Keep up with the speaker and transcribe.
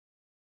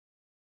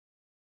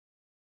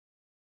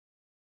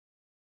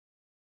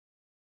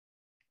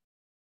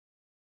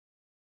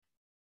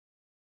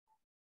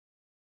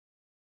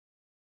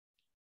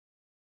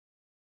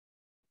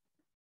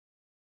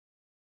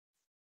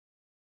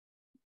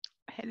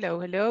Hello,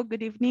 hello,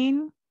 good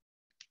evening.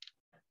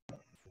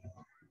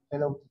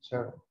 Hello,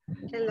 teacher.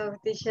 Hello,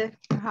 teacher.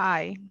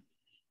 Hi,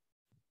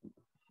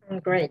 I'm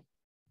great.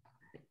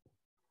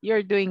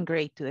 you're doing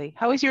great today.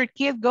 How is your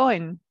kid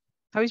going?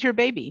 How is your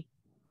baby?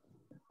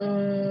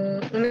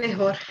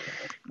 Mejor.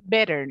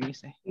 Better, you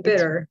say.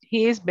 Better.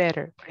 He is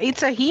better.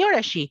 It's a he or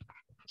a she?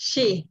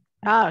 She.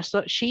 Ah,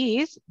 so she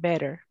is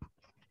better.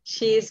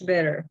 She is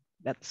better.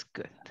 That's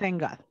good. Thank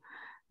God.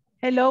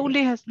 Hello,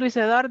 Luis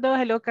Eduardo.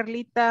 Hello,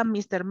 Carlita,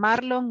 Mr.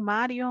 Marlon,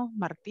 Mario,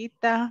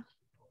 Martita,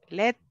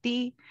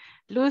 Letty,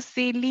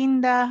 Lucy,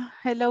 Linda.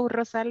 Hello,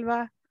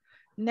 Rosalba,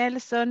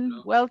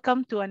 Nelson.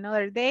 Welcome to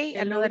another day,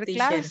 Hello, another teacher.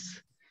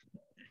 class.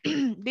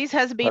 This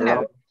has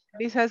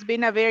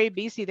been a very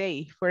busy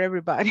day for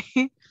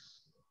everybody.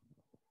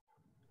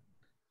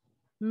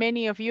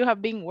 Many of you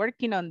have been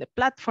working on the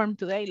platform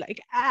today,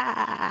 like,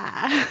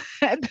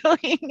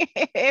 doing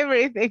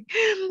everything.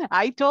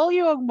 I told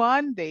you on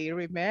Monday,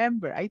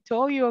 remember, I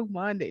told you on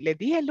Monday. Les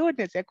dije el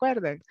lunes, ¿se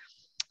acuerdan?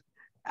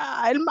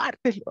 El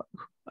martes lo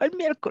hago, el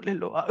miércoles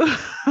lo hago,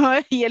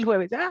 y el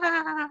jueves,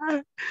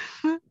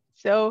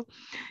 So,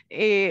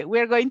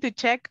 we're going to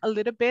check a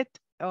little bit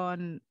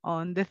on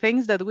the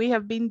things that we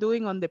have been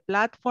doing on the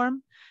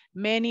platform.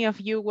 Many of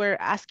you were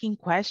asking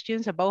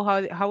questions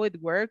about how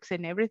it works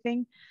and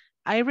everything.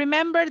 I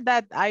remember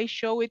that I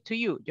show it to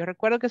you. Yo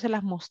recuerdo que se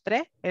las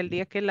mostré el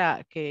día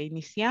que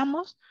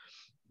iniciamos,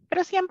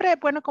 pero siempre es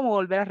bueno como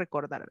volver a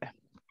recordar.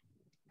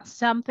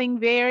 Something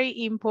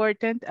very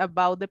important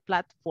about the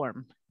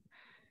platform.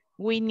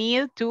 We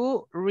need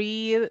to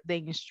read the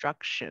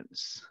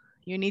instructions.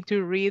 You need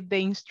to read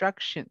the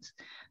instructions.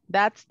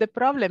 That's the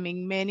problem.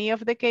 In many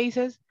of the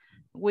cases,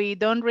 we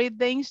don't read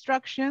the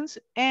instructions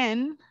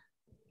and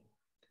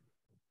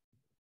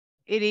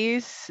it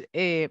is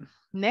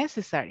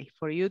necessary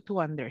for you to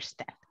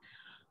understand.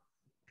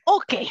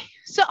 Okay,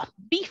 so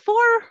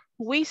before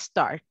we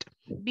start,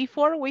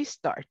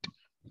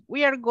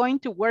 we are going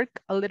to work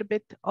a little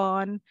bit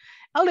on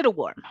a little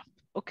warm-up,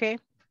 okay?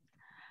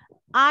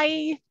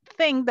 I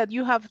think that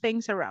you have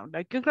things around.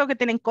 Like, yo creo que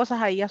tienen cosas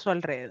ahí a su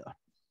alrededor.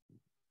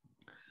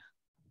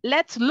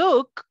 Let's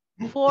look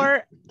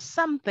for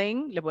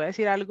something, le voy a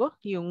decir algo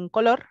y un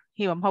color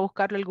y vamos a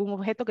buscarle algún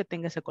objeto que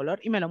tenga ese color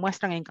y me lo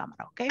muestran en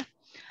cámara, ¿ok?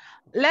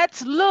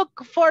 Let's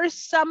look for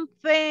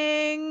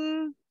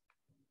something.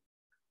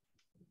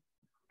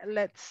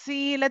 Let's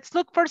see, let's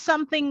look for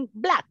something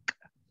black.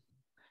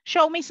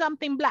 Show me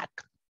something black.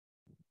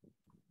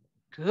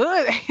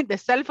 Good, the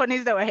cell phone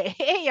is the way.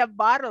 Hey, a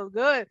bottle,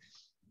 good.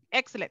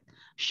 Excellent.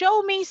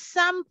 Show me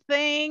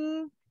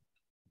something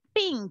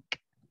pink.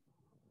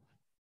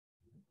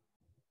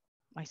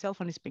 My cell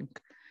phone is pink.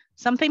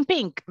 Something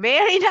pink,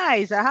 very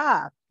nice,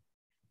 aha.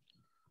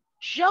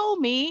 Show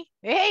me,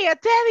 hey, a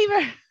teddy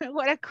bear,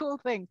 what a cool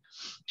thing.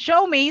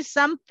 Show me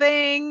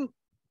something,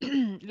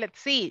 let's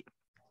see.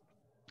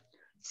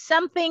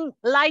 Something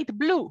light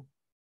blue,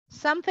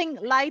 something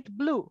light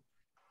blue.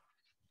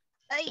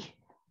 Hey,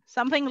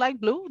 something light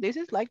blue, this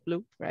is light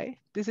blue, right?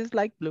 This is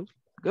light blue.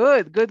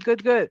 Good, good,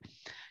 good, good.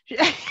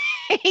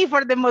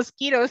 For the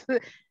mosquitoes,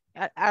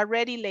 a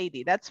ready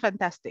lady, that's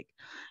fantastic.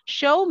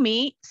 Show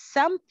me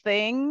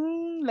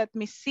something, let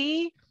me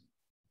see,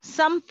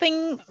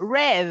 something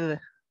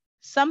red,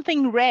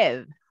 something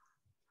red.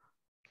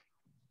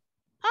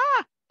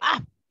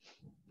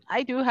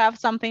 I do have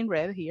something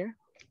red here.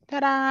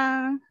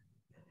 Ta-da!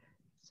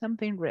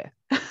 Something red.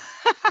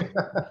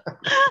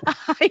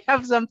 I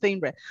have something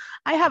red.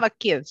 I have a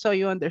kid, so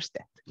you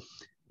understand.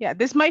 Yeah,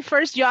 this is my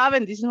first job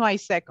and this is my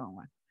second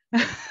one.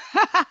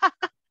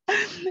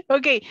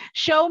 Okay,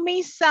 show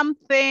me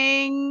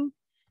something.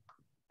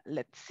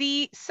 Let's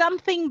see,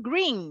 something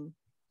green.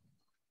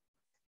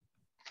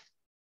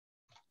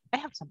 I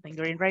have something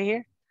green right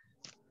here.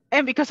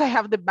 And because I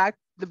have the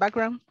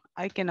background,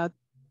 I cannot.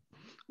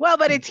 Well,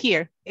 but it's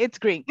here. It's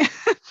green.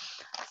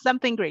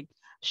 Something green.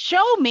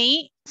 Show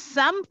me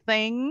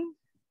something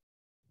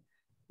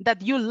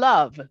that you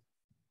love.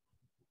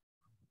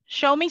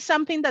 Show me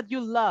something that you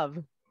love.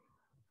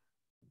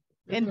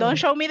 And don't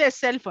show me the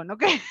cell phone,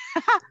 okay?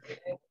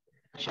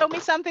 Show me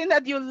something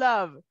that you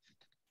love.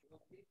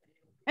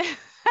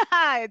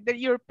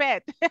 Your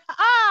pet.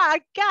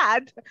 A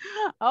cat.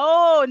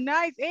 Oh,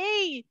 nice.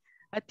 Hey,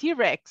 a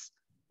T-Rex.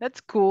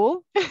 That's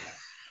cool.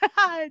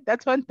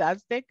 That's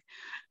fantastic.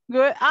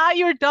 Good.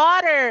 Your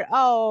daughter.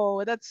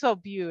 Oh, that's so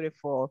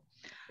beautiful.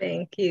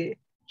 Thank you.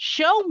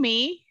 Show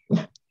me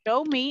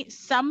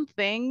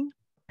something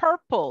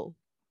purple.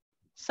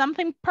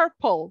 Something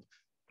purple.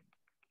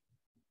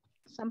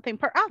 Something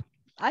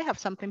I have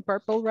something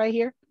purple right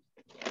here.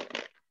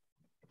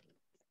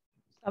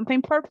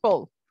 Something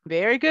purple.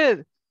 Very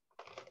good.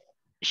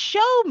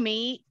 Show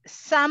me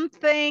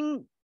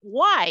something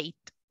white.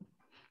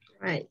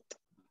 Right.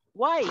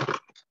 White.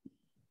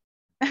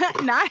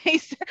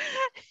 Nice.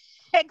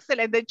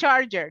 Excellent. The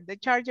charger. The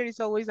charger is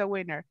always a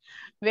winner.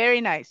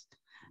 Very nice.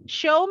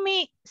 Show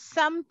me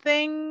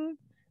something,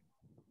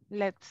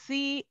 let's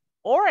see,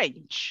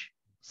 orange.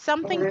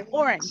 Something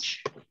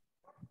orange.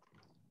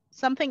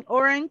 Something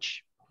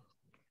orange.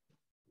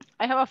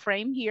 I have a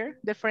frame here.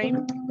 The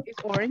frame is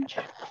orange.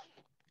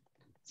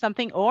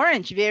 Something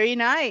orange, very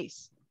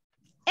nice.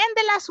 And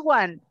the last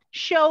one,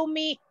 show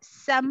me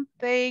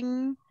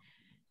something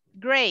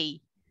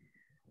gray.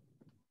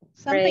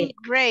 Something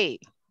gray.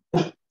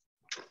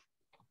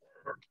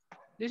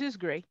 This is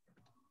gray,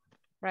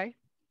 right?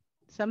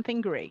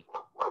 Something gray.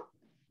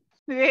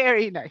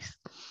 Very nice.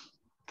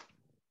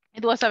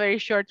 It was a very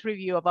short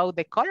review about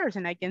the colors,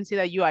 and I can see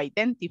that you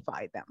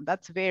identify them.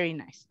 That's very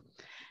nice.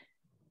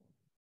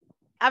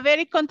 A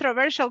very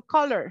controversial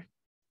color.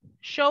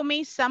 Show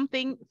me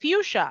something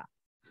fuchsia.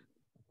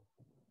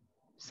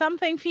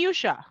 Something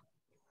fuchsia.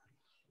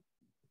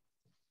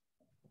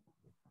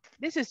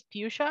 This is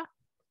fuchsia.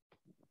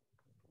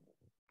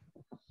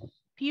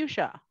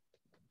 Fuchsia.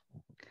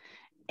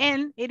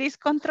 And it is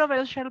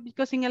controversial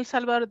because in El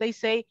Salvador they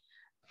say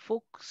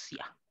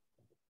fucsia.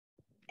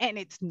 And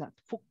it's not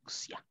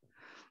fucsia.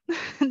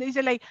 They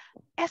say like,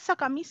 esa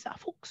camisa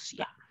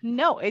fucsia.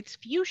 No, it's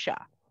fuchsia.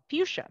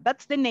 Fuchsia,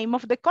 that's the name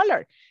of the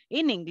color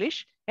in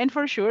English. And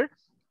for sure,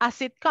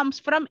 as it comes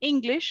from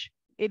English,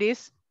 it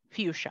is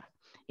fuchsia.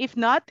 If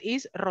not,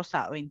 it's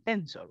rosado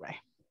intenso,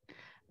 right?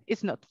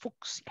 It's not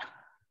fucsia.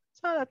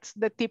 So that's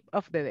the tip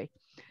of the day.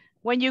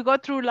 When you go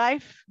through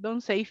life,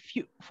 don't say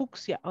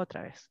fucsia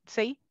otra vez.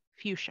 Say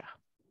fuchsia,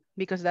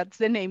 because that's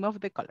the name of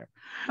the color.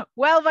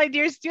 Well, my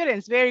dear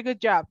students, very good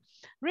job.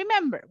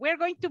 Remember, we're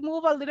going to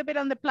move a little bit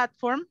on the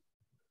platform,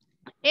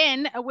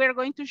 and we're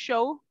going to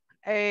show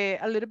a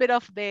little bit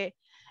of the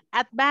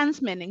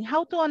advancement and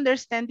how to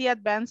understand the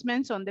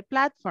advancements on the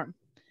platform.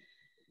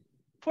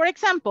 For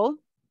example,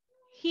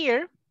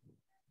 here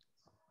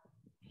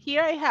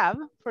I have,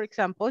 for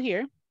example,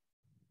 here.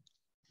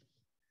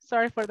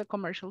 Sorry for the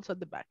commercials at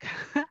the back.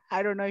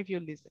 I don't know if you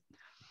listen.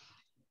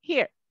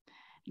 Here,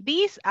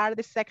 these are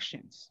the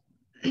sections.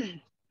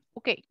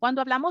 Ok,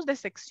 cuando hablamos de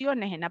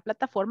secciones en la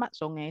plataforma,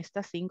 son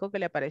estas 5 que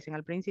le aparecen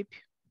al principio.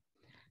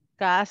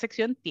 Cada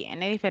sección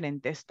tiene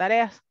diferentes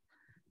tareas.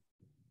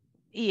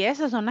 Y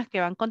esas son las que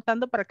van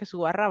contando para que su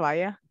barra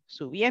vaya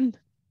subiendo.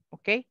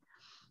 Ok.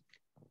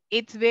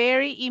 It's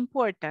very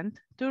important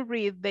to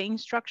read the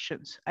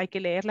instructions. Hay que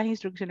leer las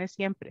instrucciones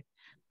siempre.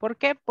 ¿Por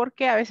qué?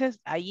 Porque a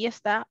veces ahí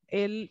está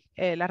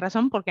la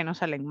razón por qué no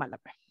salen mal.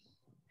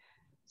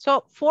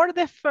 So, for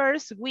the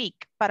first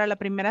week, para la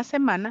primera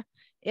semana,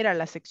 era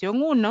la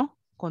sección 1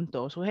 con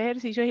todos sus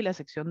ejercicios y la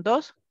sección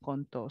 2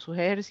 con todos sus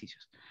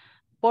ejercicios.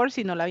 Por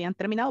si no la habían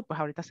terminado, pues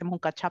ahorita hacemos un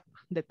catch up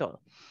de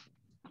todo.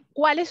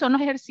 ¿Cuáles son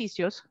los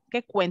ejercicios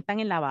que cuentan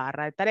en la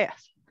barra de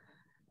tareas?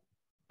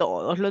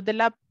 Todos los de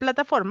la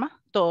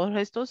plataforma, todos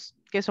estos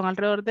que son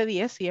alrededor de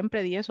 10,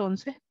 siempre 10,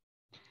 11.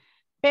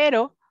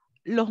 Pero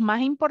los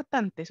más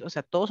importantes, o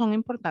sea, todos son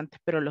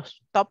importantes, pero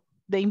los top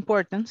de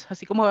importance,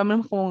 así como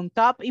vemos como un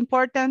top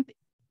important,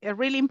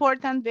 really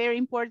important, very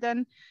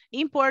important,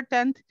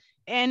 important,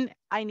 and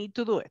I need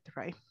to do it,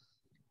 right?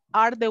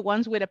 Are the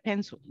ones with a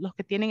pencil. Los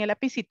que tienen el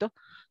lapicito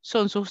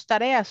son sus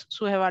tareas,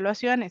 sus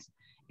evaluaciones.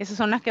 Esas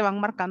son las que van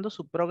marcando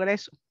su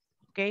progreso,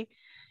 ¿ok?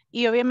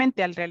 Y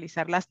obviamente al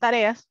realizar las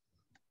tareas,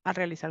 al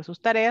realizar sus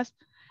tareas,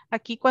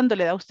 aquí cuando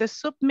le da usted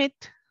submit,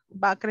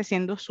 va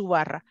creciendo su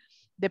barra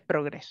de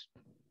progreso,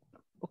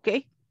 ¿ok?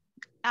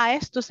 A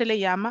esto se le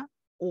llama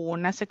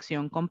una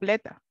sección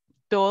completa.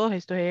 Todos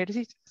estos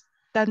ejercicios,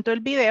 tanto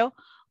el video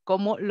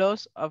como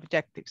los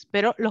objectives,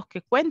 pero los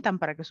que cuentan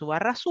para que su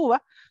barra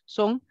suba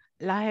son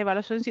las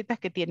evaluaciones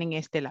que tienen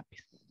este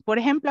lápiz. Por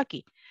ejemplo,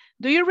 aquí,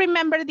 do you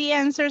remember the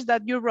answers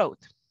that you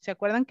wrote? ¿Se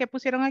acuerdan qué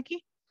pusieron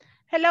aquí?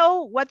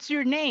 Hello, what's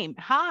your name?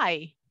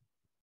 Hi.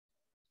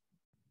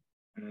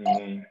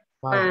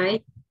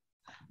 My.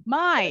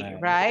 My,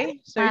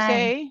 right? So you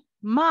say,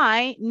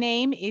 my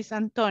name is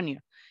Antonio.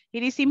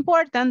 It is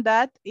important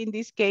that in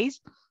this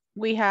case,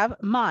 we have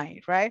my,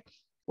 right?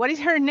 What is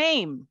her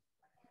name?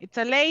 It's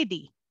a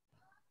lady.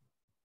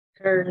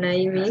 Her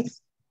name is?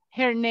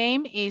 Her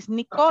name is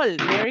Nicole.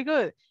 Very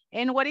good.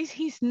 And what is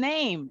his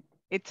name?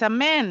 It's a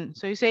man.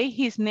 So you say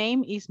his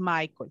name is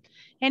Michael.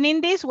 And in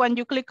this one,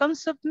 you click on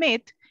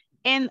submit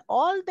and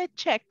all the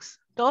checks,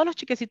 todos los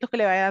chequecitos que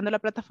le vaya dando la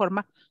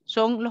plataforma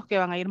son los que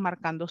van a ir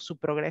marcando su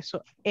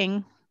progreso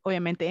en,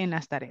 obviamente, en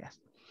las tareas.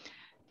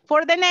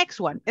 For the next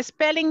one,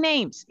 spelling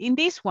names. In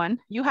this one,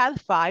 you have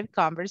 5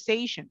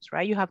 conversations,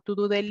 right? You have to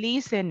do the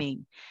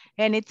listening.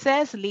 And it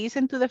says,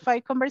 listen to the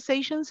 5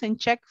 conversations and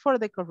check for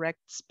the correct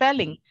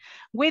spelling.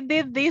 We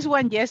did this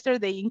one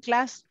yesterday in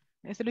class.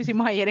 Este lo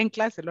hicimos ayer en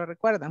clase, ¿lo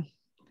recuerdan?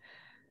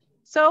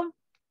 So,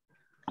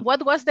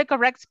 what was the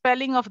correct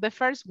spelling of the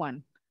first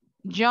one?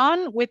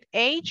 John with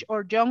H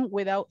or John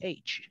without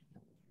H?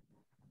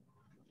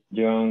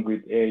 John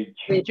with H.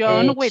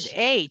 John with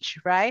H,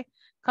 right?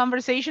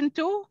 Conversation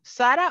 2,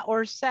 Sarah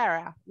or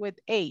Sarah with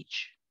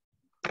H?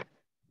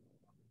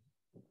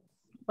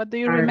 What do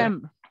you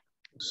remember?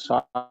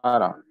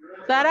 Sarah.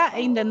 Sarah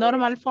in the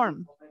normal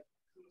form.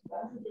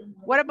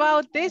 What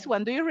about this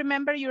one? Do you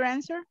remember your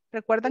answer?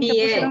 ¿Recuerdan que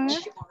pusieron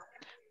eso?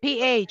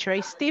 PH,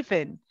 right?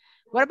 Stephen.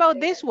 What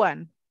about this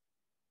one?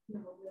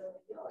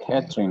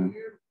 Catherine.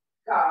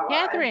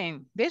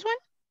 Catherine. This one?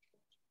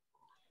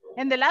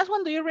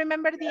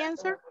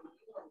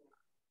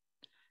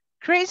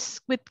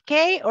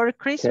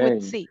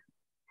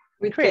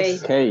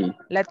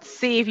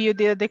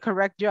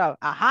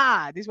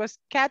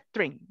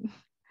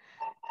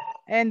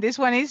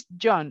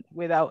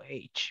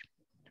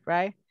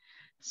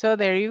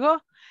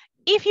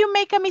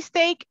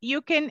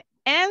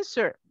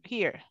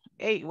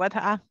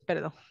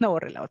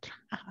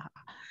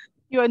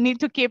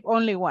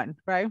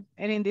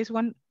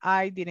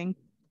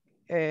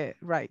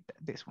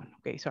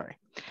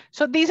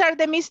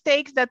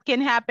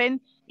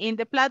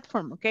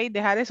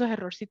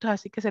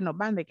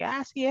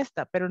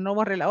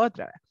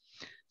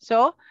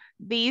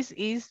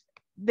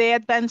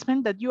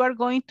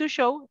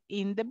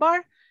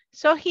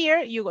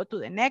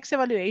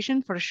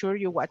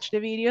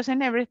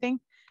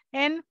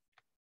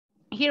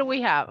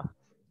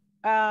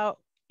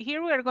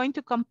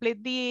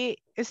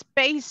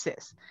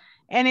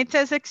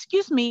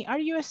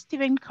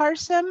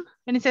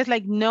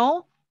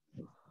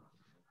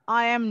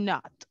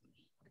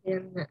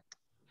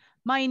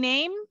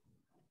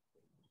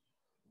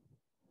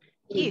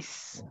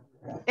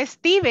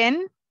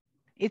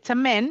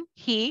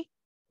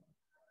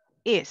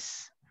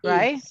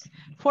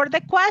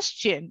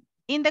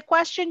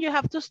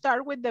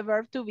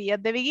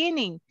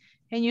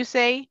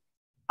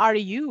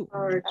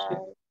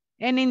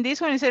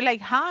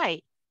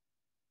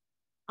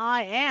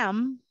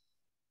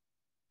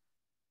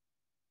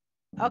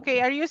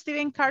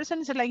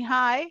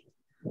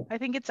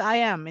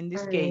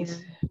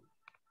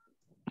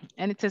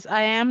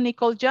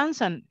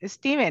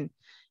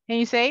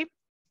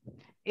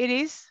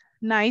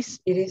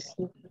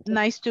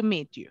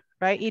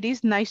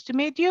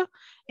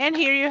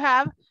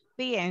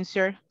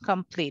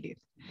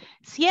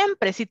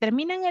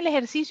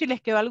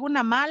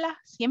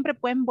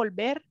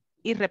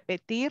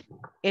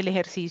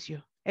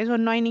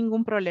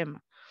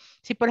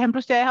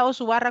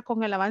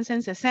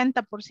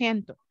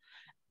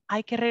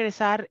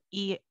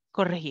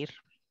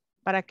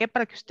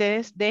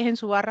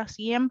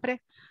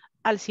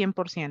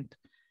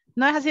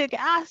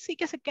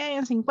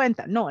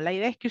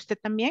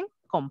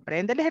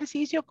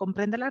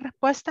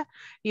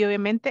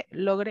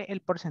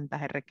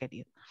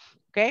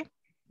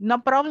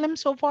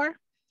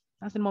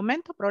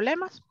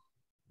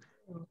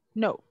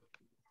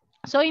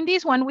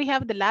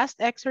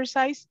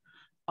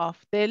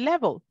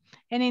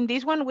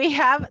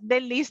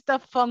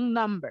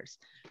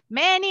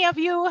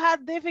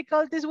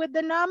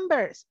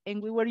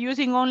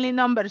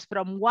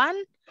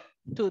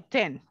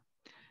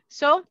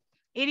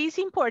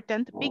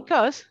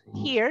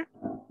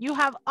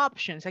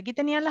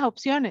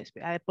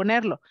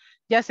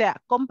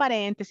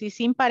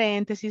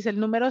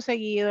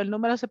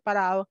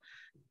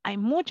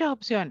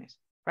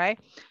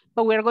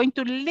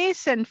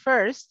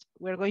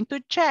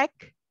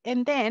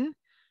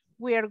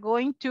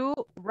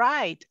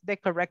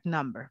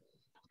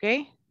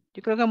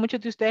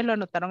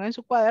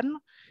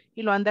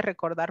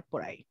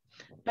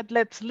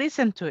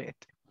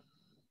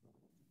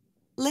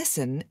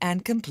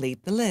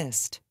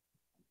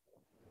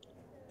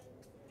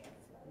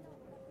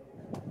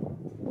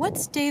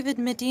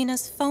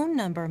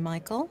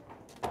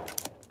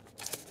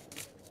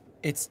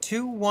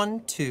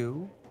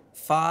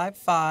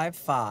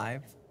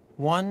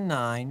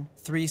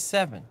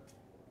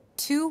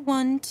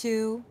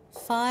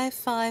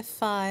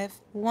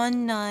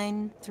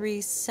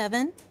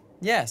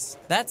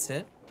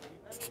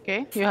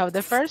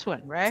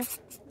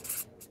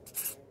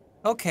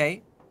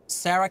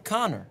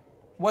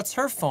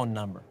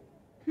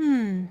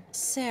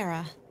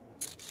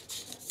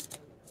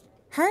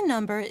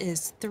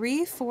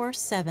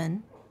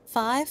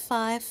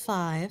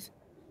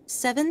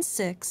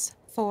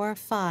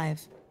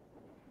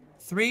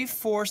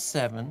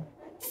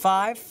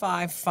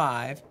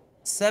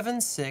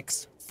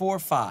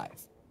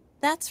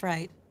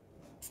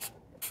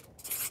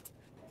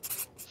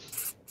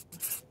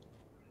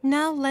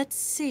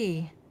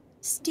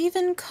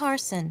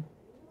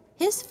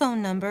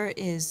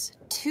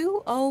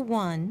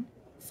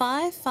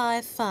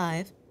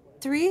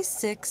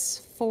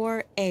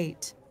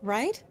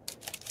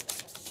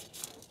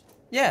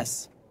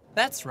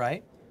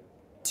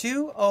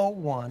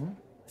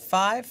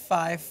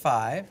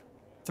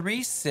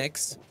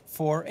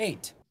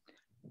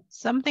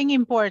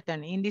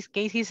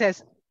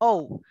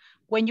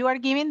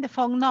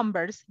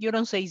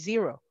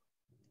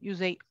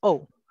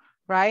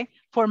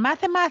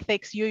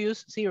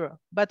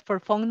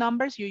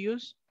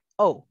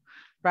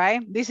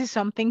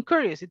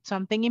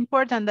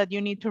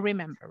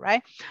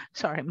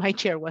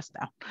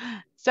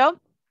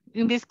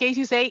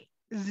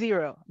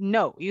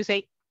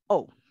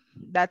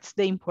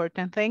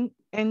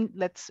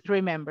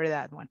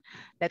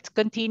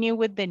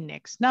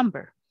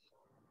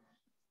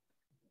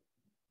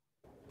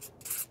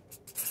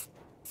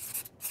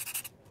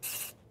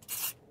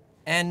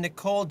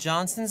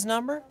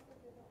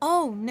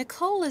 Oh,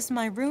 Nicole is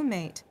my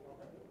roommate.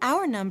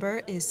 Our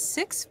number is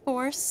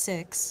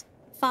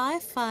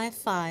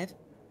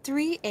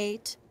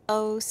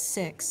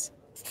 646-555-3806.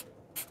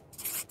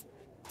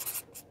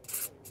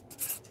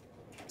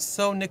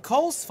 So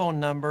Nicole's phone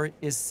number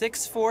is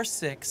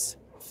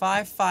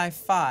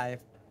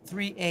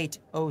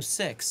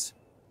 646-555-3806.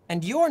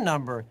 And your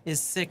number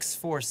is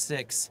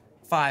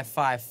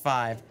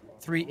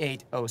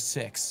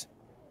 646-555-3806.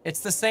 It's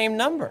the same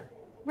number.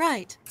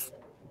 Right.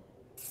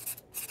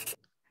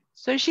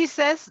 So she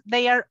says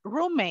they are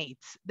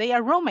roommates. They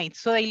are roommates,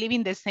 so they live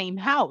in the same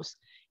house.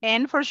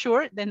 And for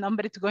sure, the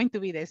number is going to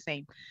be the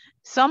same.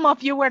 Some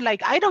of you were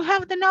like, I don't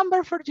have the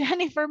number for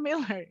Jennifer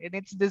Miller. And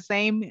it's the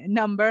same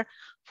number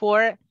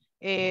for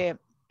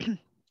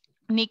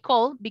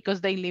Nicole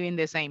because they live in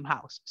the same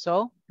house.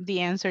 So the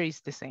answer is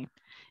the same.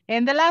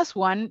 And the last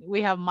one,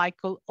 we have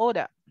Michael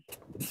Oda.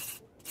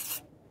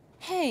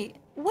 Hey,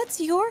 what's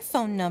your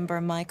phone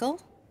number, Michael?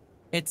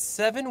 It's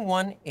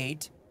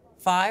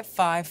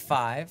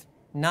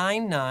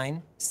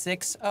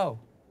 718-555-9960.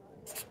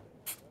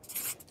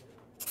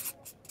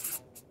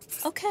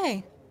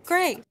 Okay,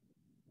 great.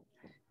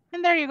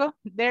 And there you go.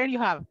 There you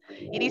have.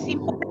 It is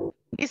important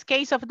in this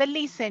case of the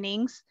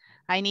listenings.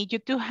 I need you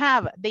to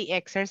have the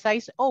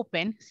exercise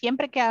open.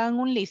 Siempre que hagan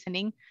un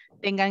listening,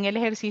 tengan el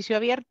ejercicio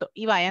abierto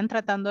y vayan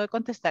tratando de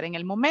contestar en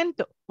el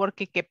momento.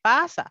 Porque, ¿qué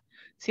pasa?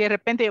 Si de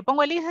repente yo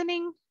pongo el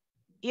listening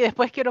y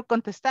después quiero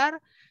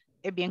contestar,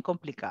 es bien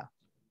complicado.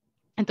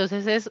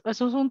 Entonces, eso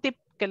es un tip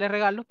que les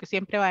regalo, que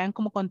siempre vayan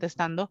como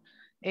contestando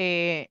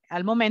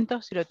al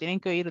momento. Si lo tienen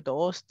que oír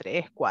 2,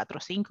 3, 4,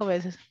 5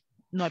 veces,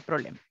 no hay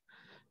problema.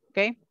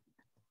 ¿Ok?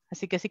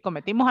 Así que si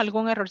cometimos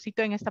algún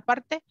errorcito en esta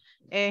parte,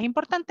 es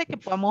importante que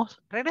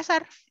podamos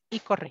regresar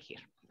y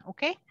corregir.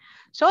 Okay,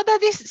 so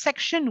that is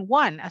section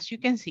 1. As you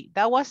can see,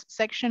 that was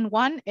section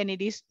 1 and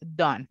it is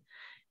done.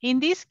 In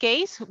this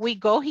case, we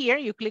go here,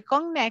 you click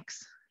on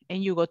next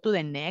and you go to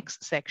the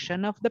next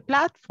section of the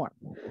platform,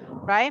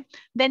 right?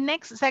 The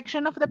next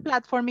section of the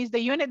platform is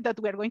the unit that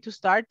we're going to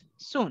start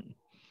soon.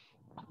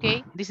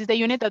 Okay, this is the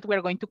unit that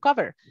we're going to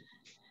cover.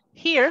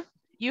 Here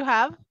you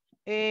have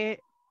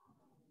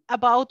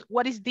about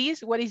what is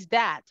this, what is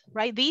that,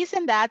 right? This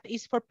and that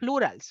is for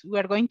plurals. We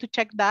are going to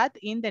check that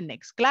in the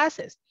next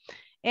classes.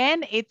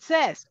 And it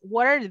says,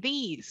 what are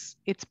these?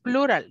 It's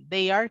plural,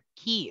 they are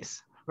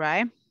keys,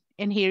 right?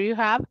 And here you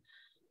have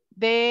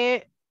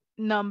the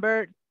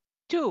number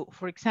 2,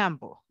 for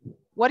example.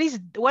 What is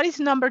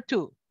number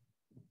 2?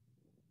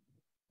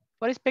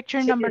 What is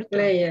picture number 2?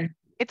 Player.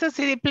 It's a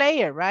CD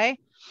player, right?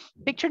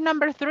 Picture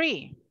number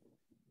 3.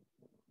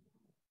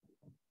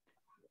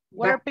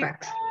 What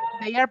Backpacks.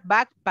 They are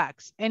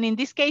backpacks. And in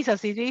this case,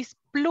 as it is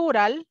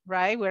plural,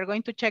 right? We're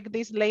going to check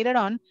this later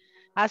on.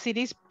 As it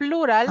is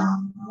plural,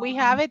 we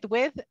have it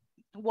with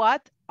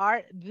what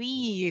are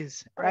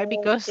these, right?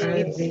 Because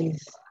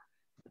it's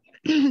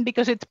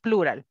because it's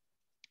plural.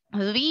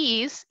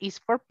 These is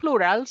for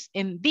plurals,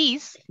 and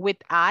this with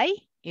I,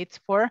 it's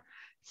for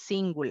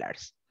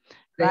singulars,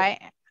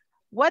 right?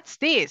 What's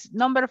this?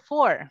 Number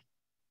 4.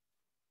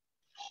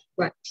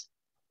 Watch.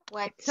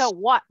 It's a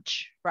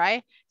watch,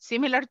 right?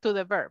 Similar to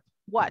the verb,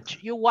 watch.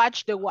 You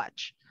watch the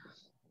watch,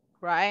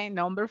 right?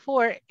 Number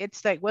 4,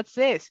 it's like, what's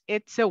this?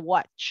 It's a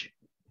watch,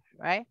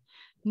 right?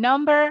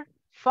 Number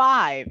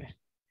 5.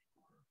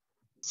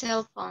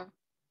 Cell phone.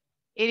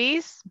 It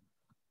is?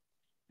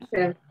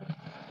 Cell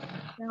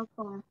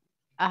phone.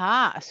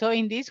 So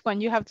in this one,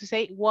 you have to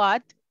say,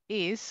 what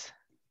is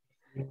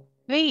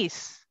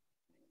this?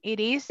 It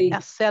is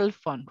a cell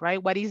phone,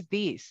 right? What is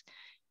this?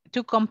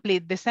 To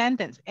complete the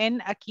sentence.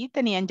 And aquí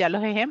tenían ya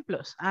los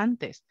ejemplos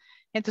antes.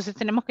 Entonces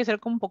tenemos que ser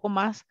como un poco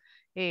más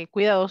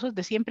cuidadosos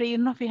de siempre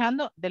irnos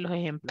fijando de los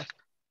ejemplos.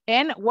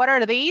 And what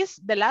are these?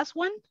 The last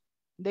one?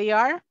 They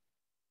are?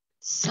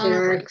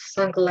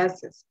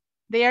 Sunglasses.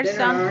 They are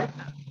sun.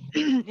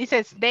 It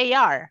says they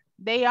are.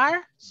 They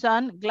are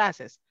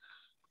sunglasses.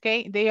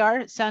 Okay, they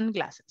are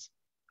sunglasses.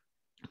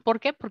 ¿Por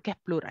qué? Porque es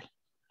plural.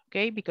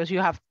 Okay, because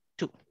you have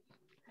 2.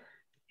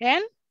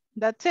 And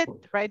that's it,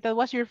 right? That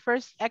was your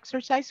first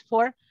exercise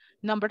for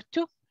number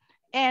 2.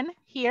 And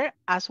here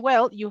as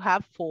well, you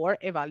have 4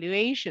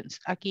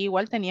 evaluations. Aquí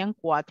igual tenían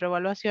 4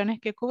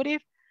 evaluaciones que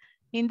cubrir.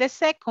 In the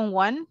second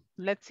one,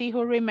 let's see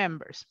who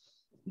remembers.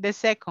 The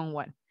second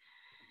one.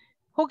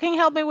 Who can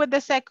help me with the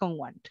second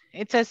one?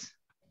 It says,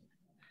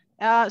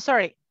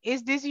 sorry,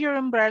 is this your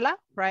umbrella?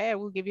 Right, I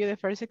will give you the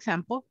first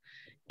example.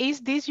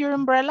 Is this your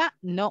umbrella?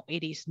 No,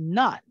 it is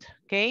not,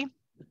 okay?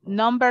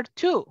 Number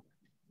 2.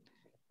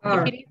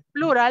 If it is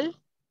plural,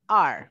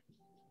 are.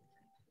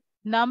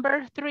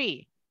 Number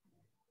 3,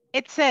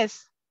 it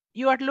says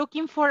you are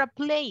looking for a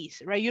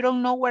place, right? You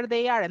don't know where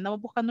they are.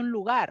 Andamos buscando un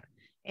lugar.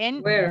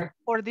 And where?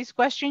 For this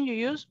question, you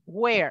use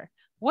where.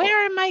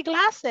 Where are my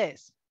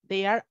glasses?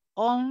 They are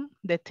on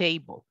the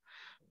table.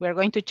 We're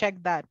going to check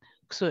that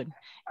soon.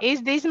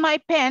 Is this my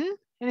pen?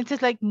 And it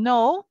says like,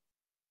 no.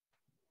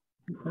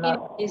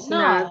 No, It's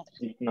not.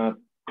 it's not.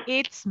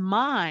 It's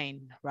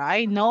mine,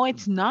 right? No,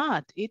 it's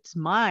not. It's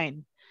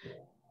mine.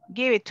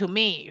 Give it to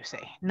me, you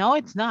say. No,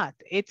 it's not.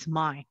 It's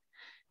mine.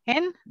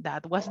 And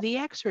that was the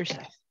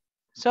exercise.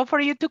 So for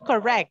you to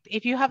correct,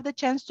 if you have the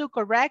chance to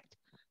correct,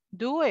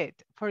 do it.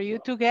 For you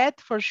to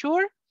get, for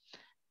sure,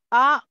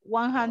 a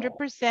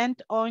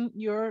 100% on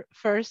your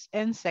first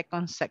and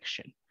second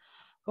section.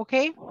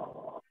 Okay?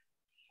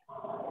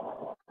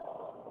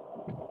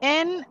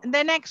 And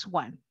the next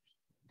one,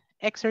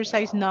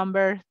 exercise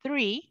number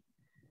 3,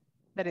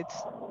 that it's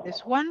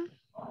this one.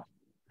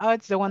 Oh,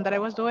 it's the one that I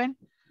was doing.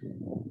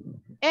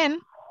 And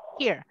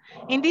here,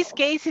 in this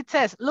case, it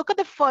says, look at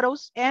the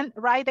photos and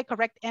write the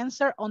correct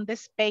answer on the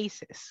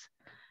spaces.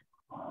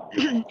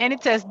 And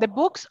it says, the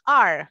books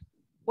are,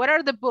 what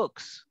are the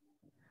books?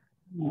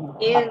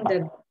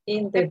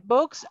 The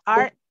books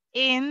are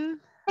in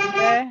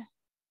the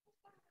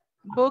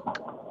book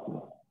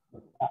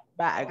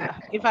bag,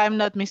 if I'm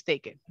not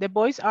mistaken. The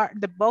books are in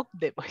the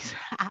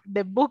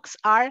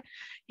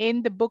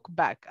book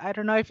bag. I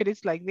don't know if it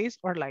is like this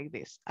or like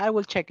this. I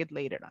will check it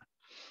later on.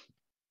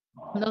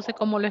 No sé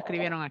cómo lo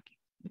escribieron aquí.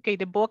 Okay,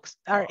 the books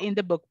are in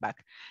the book bag.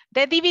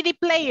 The DVD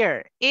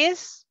player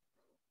is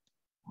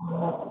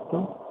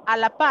a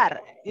la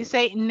par. You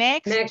say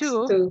next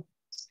to.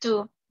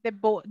 The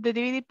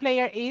DVD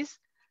player is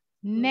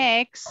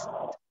next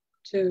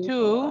to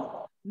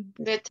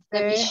The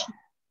the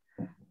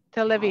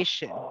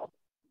television.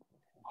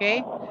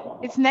 Okay,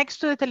 it's next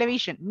to the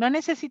television. No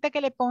necesita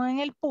que le pongan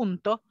el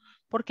punto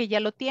porque ya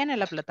lo tiene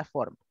la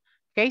plataforma.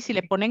 Okay, si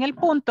le ponen el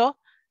punto,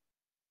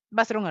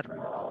 va a ser un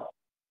error.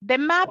 The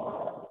map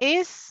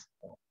is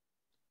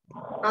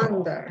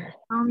under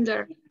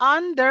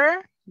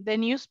the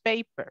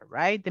newspaper,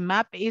 right? The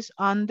map is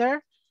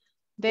under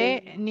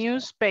the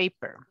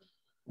newspaper.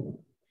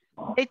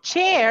 The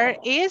chair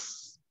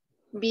is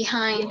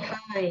behind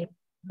right?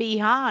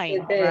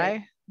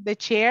 The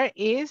chair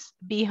is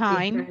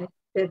behind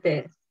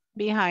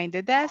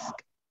the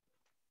desk.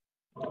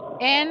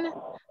 And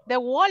the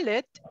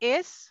wallet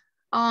is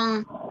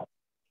on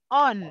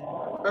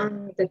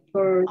the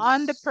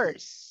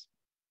purse.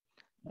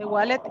 The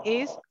wallet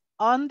is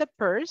on the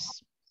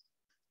purse.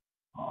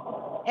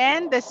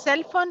 And the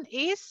cell phone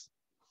is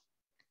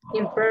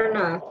in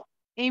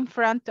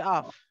front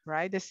of,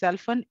 right? The cell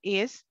phone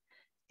is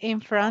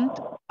in front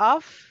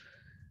of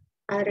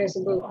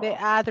the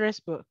address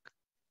book.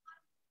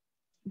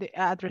 The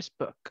address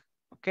book,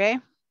 okay?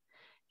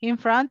 In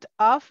front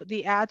of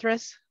the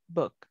address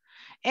book.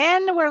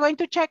 And we're going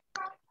to check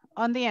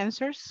on the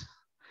answers.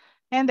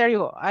 And there you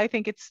go. I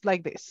think it's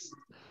like this,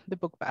 the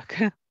book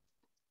bag.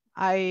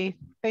 I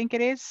think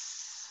it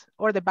is,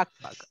 or the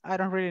backpack. I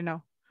don't really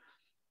know.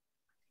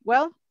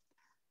 Well,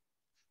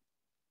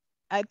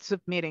 I'm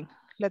submitting.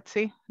 Let's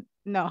see.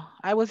 No,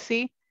 I will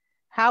see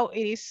how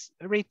it is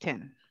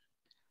written.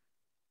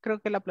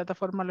 Creo que la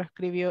plataforma lo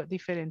escribió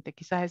diferente.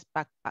 Quizás es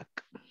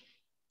backpack.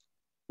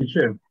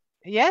 Teacher.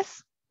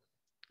 Yes?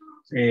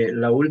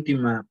 La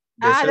última.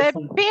 The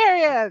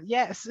period.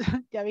 Yes.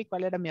 Ya vi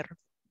cuál era mi error.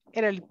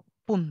 Era el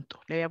punto.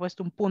 Le había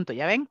puesto un punto.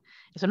 ¿Ya ven?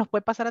 Eso nos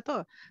puede pasar a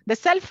todos. The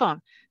cell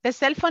phone. The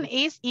cell phone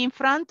is in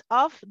front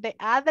of the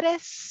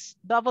address,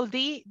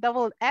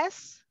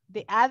 DDS,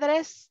 the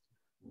address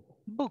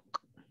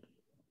book.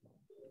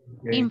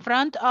 Okay. In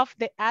front of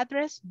the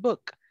address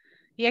book.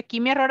 Y aquí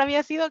mi error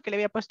había sido que le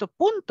había puesto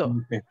punto.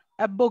 Okay.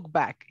 A book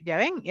bag. ¿Ya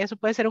ven? Y eso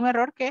puede ser un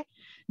error que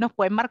nos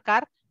pueden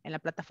marcar en la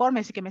plataforma.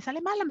 Así que me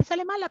sale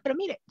mala, pero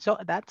mire. So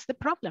that's the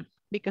problem.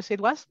 Because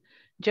it was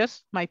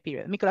just my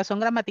period. Mi corazón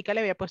gramatical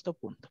le había puesto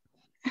punto.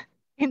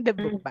 In the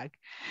book bag.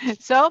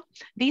 So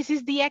this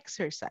is the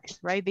exercise,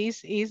 right?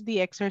 This is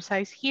the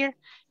exercise here.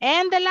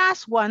 And the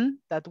last one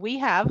that we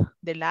have,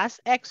 the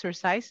last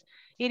exercise,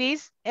 it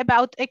is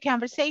about a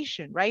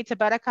conversation, right? It's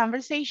about a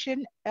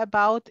conversation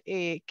about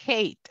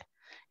Kate.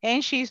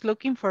 And she's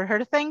looking for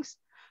her things.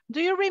 Do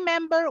you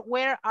remember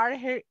where are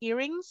her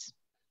earrings?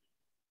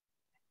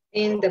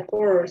 In the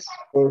purse.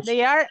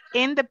 They are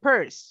in the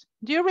purse.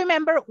 Do you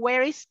remember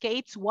where is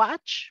Kate's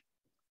watch?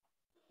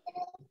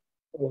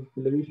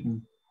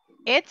 Television.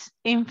 It's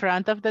in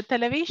front of the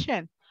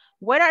television.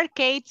 Where are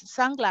Kate's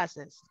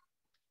sunglasses?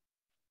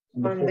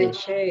 On the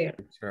chair.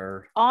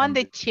 On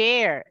the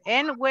chair.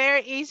 And where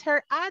is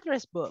her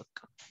address book?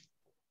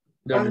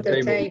 On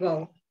the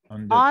table.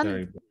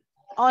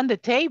 On the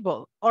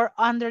table or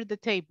under the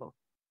table?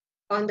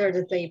 Under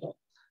the table.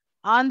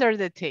 Under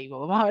the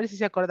table. Vamos a ver si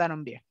se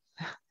acordaron bien.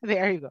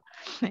 There you go.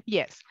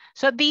 Yes.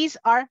 So these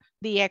are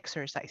the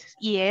exercises.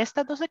 Y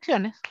estas dos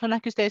secciones son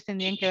las que ustedes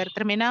tendrían que haber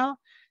terminado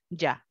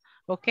ya.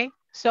 Okay.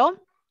 So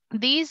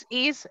this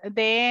is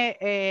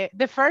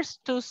the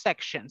first two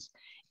sections.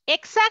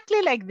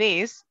 Exactly like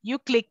this, you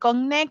click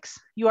on next,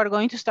 you are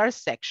going to start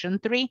section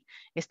 3.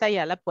 Esta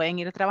ya la pueden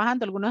ir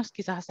trabajando. Algunos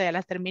quizás hasta ya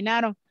las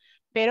terminaron,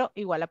 pero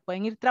igual la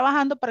pueden ir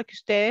trabajando para que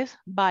ustedes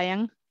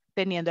vayan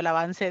teniendo el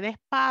avance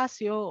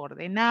despacio,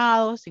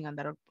 ordenado, sin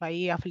andar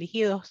ahí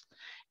afligidos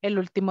el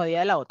último día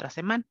de la otra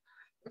semana.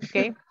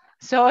 Okay,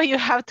 so you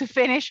have to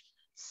finish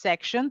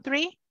section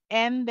 3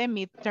 and the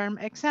midterm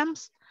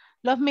exams.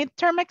 Los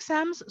midterm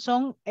exams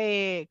son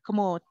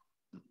como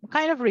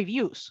kind of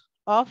reviews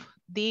of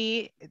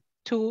the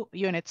 2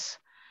 units,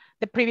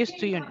 the previous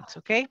 2 units,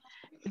 okay?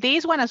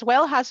 This one as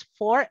well has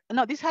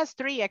this has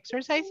 3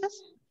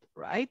 exercises,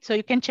 right? So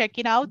you can check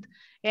it out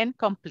and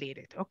complete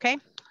it, okay?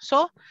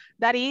 So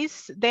that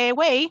is the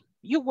way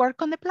you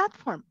work on the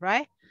platform,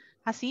 right?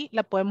 Así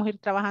la podemos ir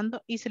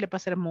trabajando y se le va a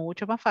hacer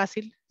mucho más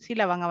fácil si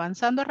la van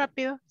avanzando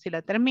rápido, si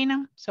la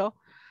terminan, so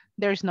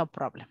there's no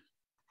problem.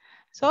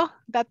 So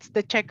that's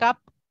the checkup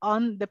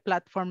on the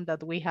platform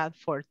that we had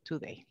for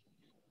today.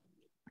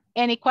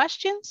 Any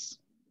questions?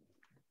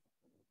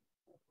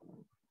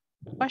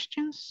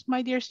 Questions,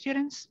 my dear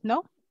students?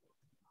 No?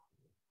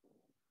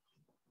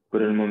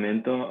 Por el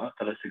momento,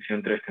 hasta la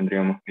sección 3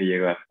 tendríamos que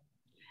llegar.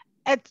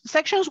 At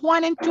sections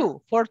 1 and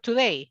 2 for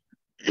today.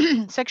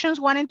 Sections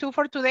 1 and 2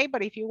 for today,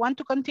 but if you want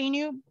to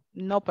continue,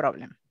 no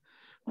problem.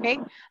 Okay.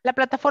 La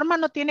plataforma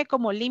no tiene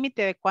como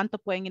límite de cuánto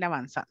pueden ir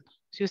avanzando.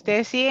 Si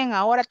ustedes siguen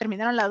ahora,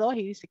 terminaron la 2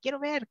 y dicen, quiero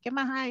ver qué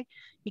más hay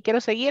y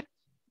quiero seguir,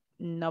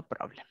 no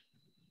problem.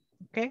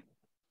 Okay.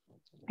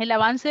 El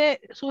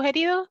avance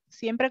sugerido,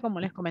 siempre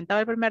como les comentaba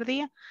el primer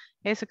día,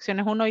 es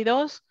secciones 1 y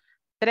 2,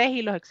 3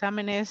 y los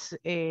exámenes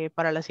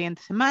para la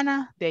siguiente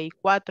semana, de ahí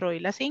 4 y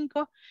la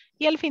 5,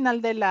 y al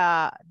final de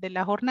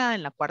la jornada,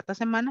 en la 4ª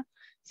semana,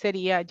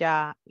 sería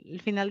ya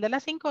el final de la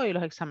 5 y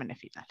los exámenes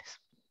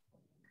finales.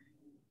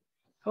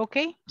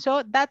 Okay,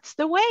 so that's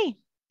the way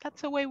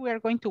we are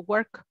going to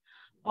work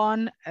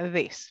on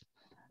this.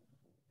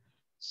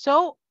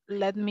 So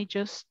let me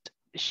just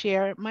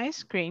share my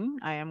screen.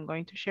 I am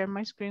going to share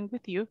my screen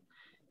with you.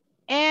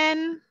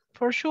 And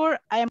for sure,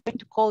 I am going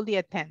to call the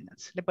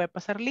attendance. Le voy a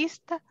pasar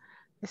lista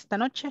esta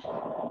noche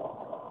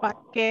para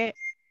que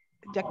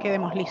ya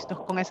quedemos listos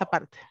con esa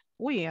parte.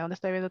 Uy, ¿a dónde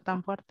estoy viendo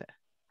tan fuerte?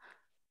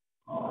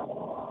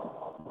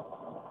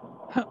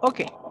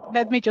 Okay,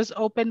 let me just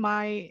open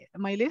my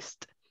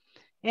list.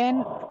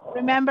 And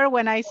remember,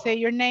 when I say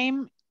your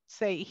name,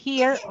 say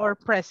here or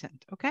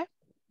present, okay?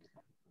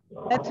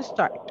 Let's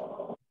start.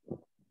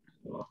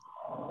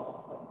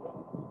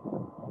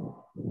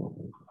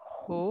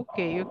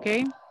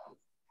 Okay.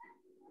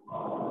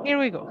 Here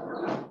we go.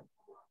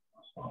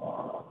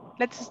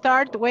 Let's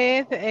start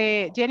with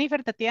Jennifer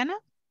Tatiana.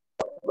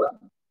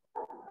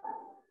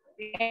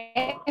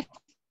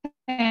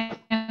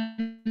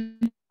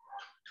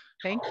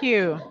 Thank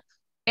you.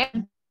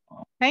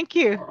 Thank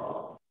you.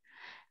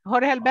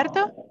 Jorge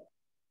Alberto.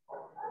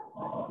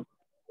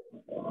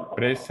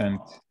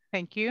 Present.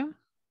 Thank you.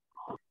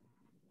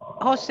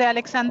 José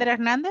Alexander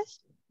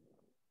Hernández.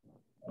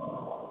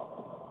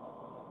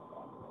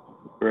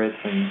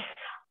 Present.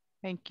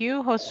 Thank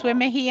you. Josué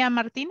Mejía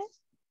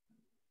Martínez.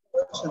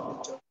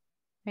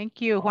 Thank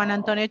you. Juan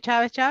Antonio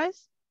Chávez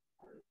Chávez.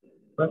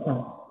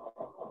 Present.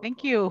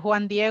 Thank you.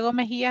 Juan Diego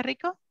Mejía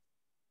Rico.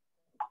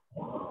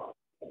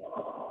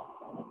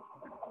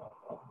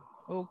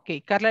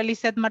 Okay. Carla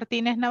Lizeth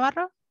Martínez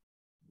Navarro.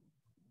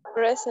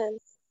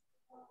 Present.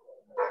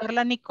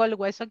 Carla Nicole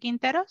Hueso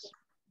Quinteros.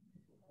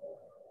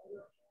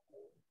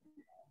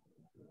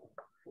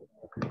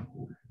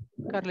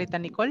 Carlita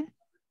Nicole.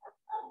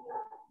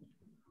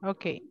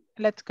 Okay,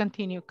 let's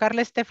continue.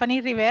 Carla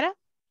Stephanie Rivera.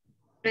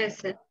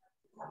 Present.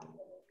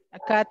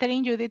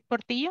 Catherine Judith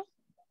Portillo.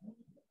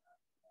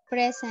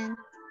 Present.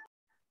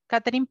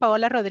 Catherine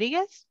Paola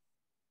Rodríguez.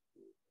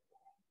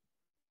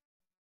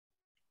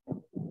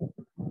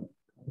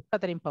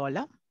 Catherine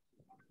Paola.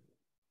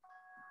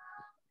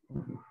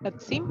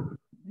 Let's see.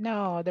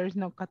 No, there's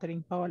no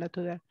Catherine Paola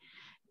today.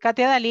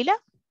 Katia Dalila.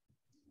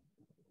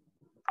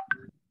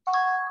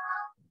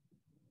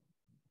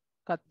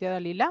 Katia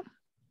Dalila.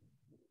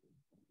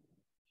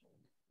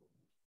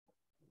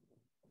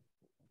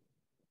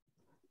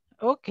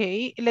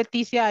 Okay,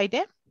 Leticia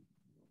Aide.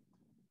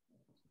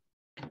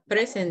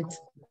 Present.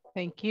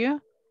 Thank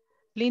you.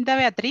 Linda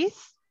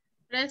Beatriz.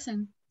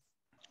 Present.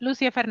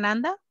 Lucia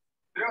Fernanda.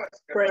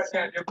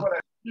 Present.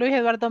 Luis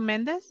Eduardo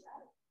Méndez.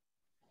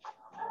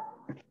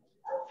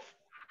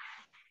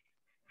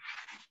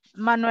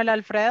 Manuel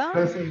Alfredo.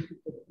 Present.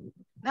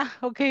 Ah,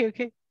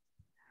 okay.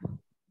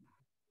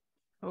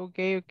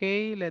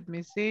 Okay, let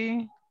me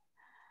see.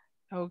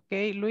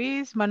 Okay,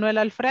 Luis, Manuel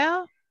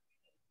Alfredo.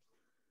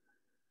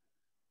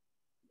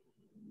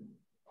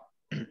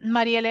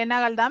 María Elena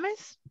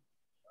Galdames.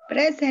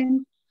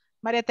 Present.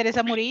 María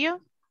Teresa Murillo.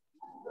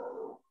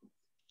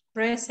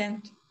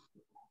 Present.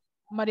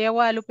 María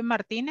Guadalupe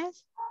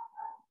Martínez.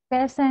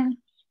 Present.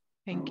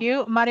 Thank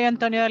you. Mario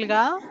Antonio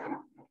Delgado.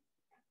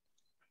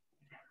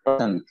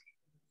 Present.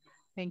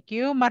 Thank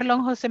you.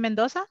 Marlon José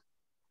Mendoza.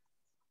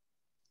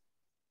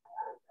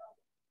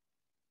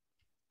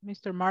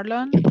 Mr.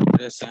 Marlon.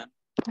 Present.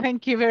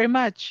 Thank you very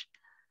much.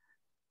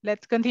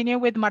 Let's continue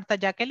with Marta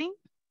Jacqueline.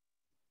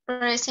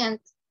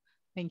 Present.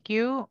 Thank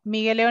you.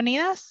 Miguel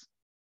Leonidas.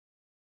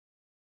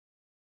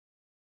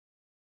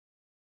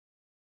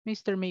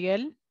 Mr.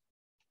 Miguel.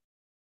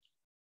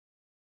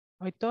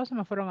 Hoy todos se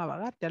me fueron a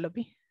vagar, ya lo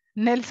vi.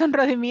 Nelson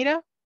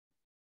Rodimiro.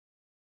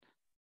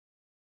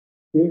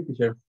 Sí,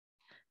 teacher.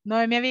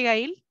 Noemí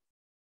Abigail.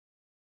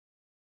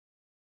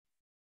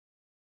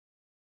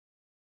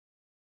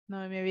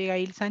 Noemí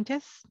Abigail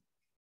Sánchez.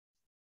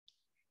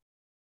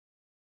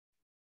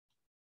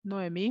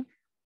 Noemí.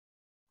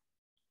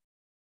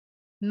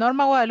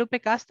 Norma Guadalupe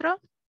Castro.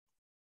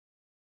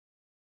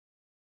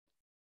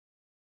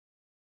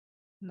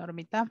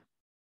 Normita.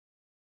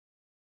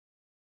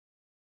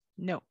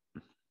 No.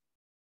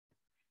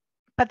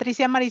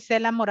 Patricia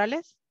Marisela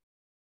Morales.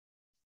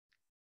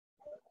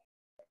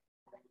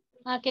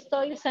 Aquí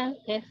estoy,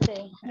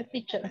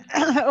 teacher.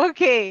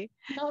 Ok.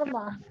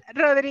 Norma.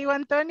 Rodrigo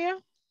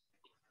Antonio.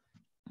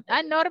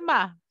 Ah,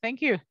 Norma.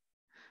 Thank you.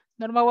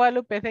 Norma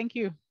Guadalupe, thank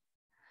you.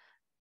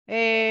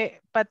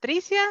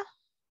 Patricia.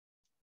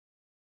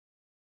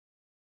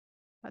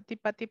 Pati.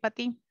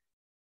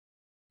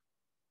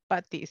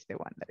 Pati is the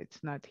one that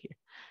it's not here.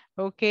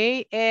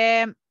 Okay.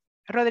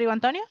 Rodrigo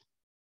Antonio.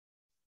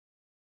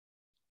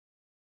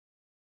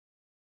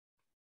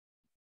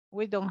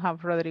 We don't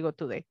have Rodrigo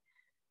today.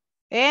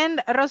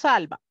 And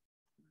Rosalba.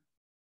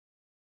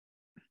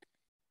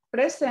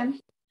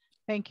 Present.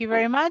 Thank you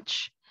very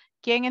much.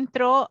 ¿Quién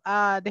entró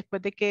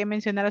después de que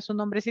mencionara su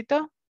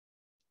nombrecito?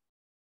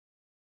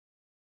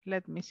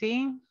 Let me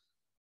see.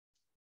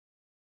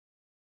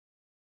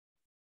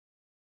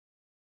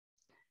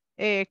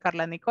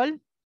 Carla Nicole.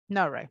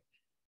 No, right.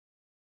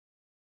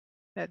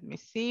 Let me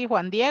see.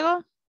 Juan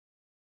Diego.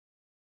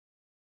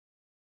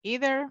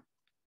 Either.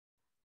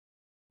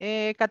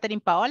 Catherine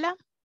Paola.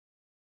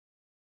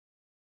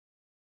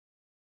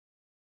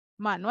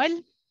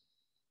 Manuel.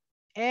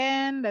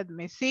 And let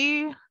me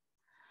see.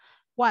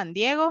 Juan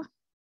Diego.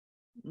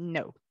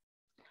 No.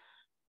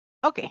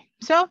 Okay,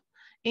 so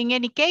in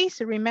any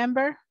case,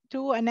 remember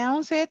to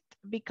announce it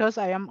because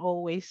I am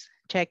always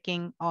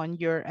checking on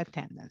your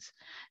attendance.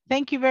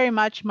 Thank you very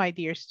much, my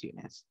dear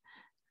students.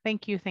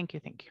 Thank you.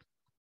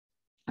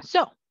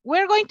 So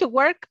we're going to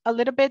work a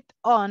little bit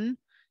on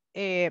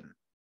the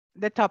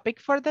topic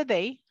for the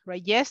day,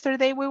 right?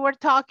 Yesterday we were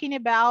talking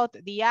about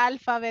the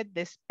alphabet,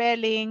 the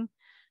spelling.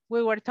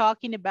 We were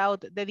talking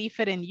about the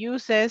different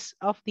uses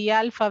of the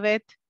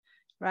alphabet,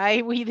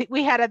 right?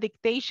 We had a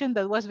dictation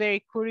that was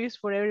very curious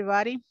for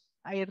everybody.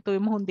 Ayer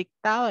tuvimos un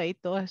dictado y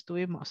todos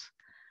estuvimos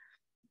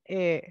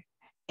en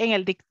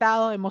el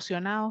dictado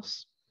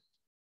emocionados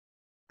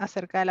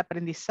acerca del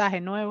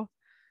aprendizaje nuevo.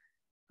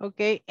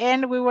 Okay,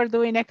 and we were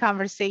doing a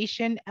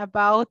conversation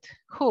about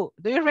who?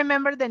 Do you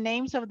remember the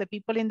names of the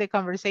people in the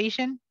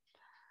conversation?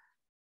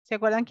 ¿Se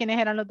acuerdan quiénes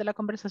eran los de la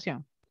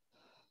conversación?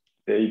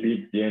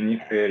 David,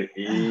 Jennifer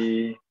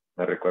y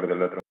no recuerdo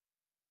el otro.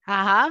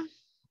 Ajá.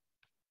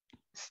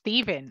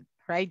 Steven,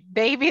 right?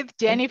 David,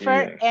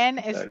 Jennifer,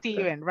 and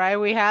Steven, right?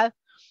 We had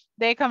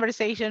the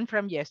conversation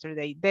from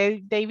yesterday.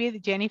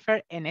 David,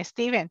 Jennifer, and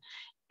Steven.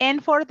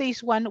 And for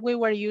this one, we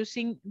were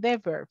using the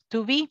verb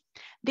to be.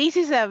 This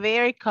is a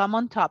very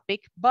common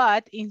topic,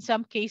 but in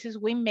some cases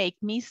we make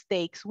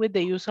mistakes with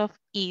the use of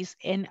is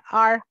and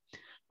are,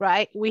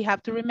 right? We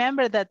have to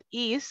remember that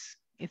is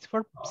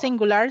for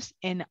singulars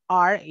and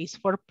are is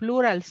for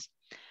plurals.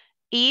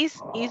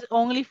 Is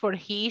only for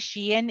he,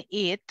 she, and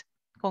it.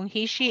 Con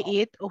he,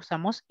 she, it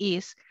usamos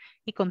is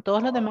y con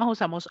todos los demás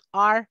usamos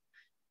are.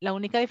 La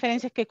única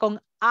diferencia es que con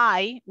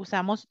I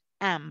usamos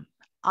am.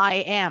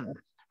 I am,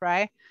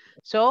 right?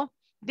 So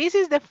this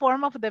is the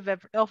form of the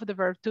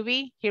verb to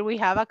be. Here we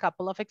have a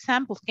couple of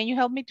examples. Can you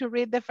help me to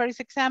read the first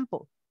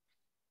example?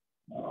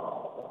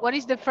 What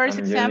is the first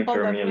example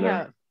that we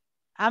have?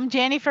 I'm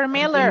Jennifer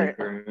Miller.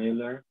 Jennifer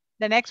Miller.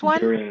 The next one?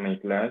 You're in my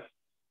class.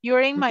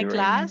 You're in my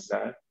class.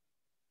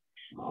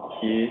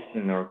 He's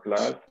in our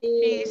class.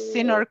 He's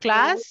in our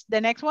class. The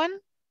next one?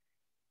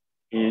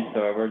 He's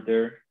over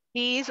there.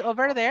 He's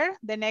over there.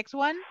 The next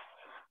one?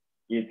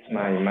 It's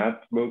my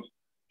math book.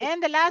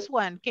 And the last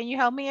one. Can you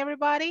help me,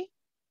 everybody?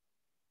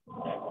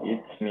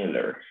 It's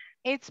Miller.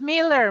 It's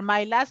Miller.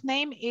 My last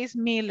name is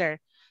Miller.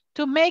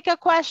 To make a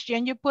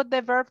question, you put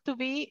the verb to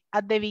be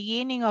at the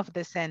beginning of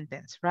the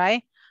sentence,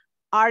 right?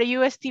 Are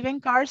you Stephen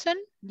Carson?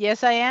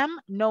 Yes, I am.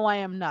 No, I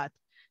am not.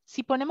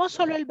 Si ponemos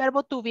solo el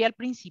verbo to be al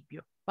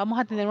principio, vamos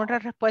a tener una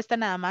respuesta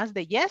nada más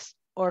de yes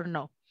or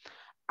no.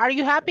 Are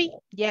you happy?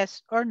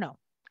 Yes or no.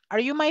 Are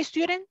you my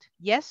student?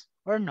 Yes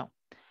or no.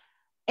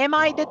 Am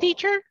I the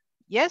teacher?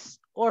 Yes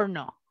or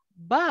no.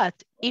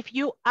 But if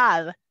you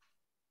add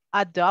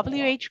a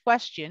WH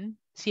question,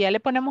 si ya le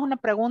ponemos una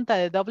pregunta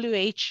de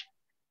WH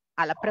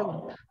a la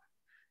pregunta,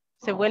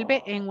 se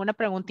vuelve en una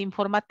pregunta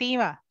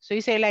informativa. So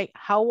you say like,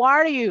 how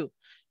are you?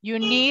 You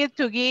need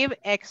to give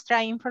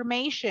extra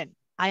information.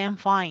 I am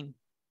fine.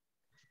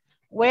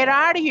 Where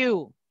are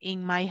you?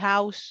 In my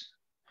house.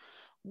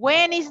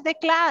 When is the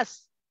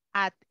class?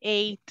 At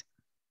 8.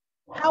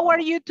 How are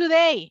you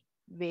today?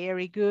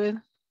 Very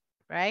good,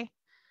 right?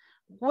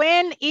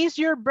 When is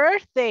your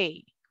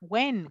birthday?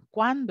 When?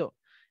 ¿Cuándo?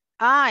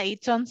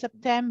 It's on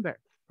September,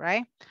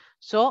 right?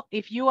 So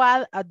if you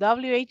add a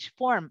WH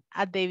form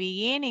at the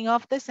beginning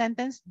of the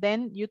sentence,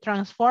 then you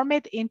transform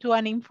it into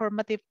an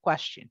informative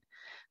question.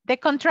 The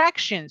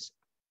contractions,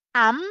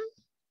 am,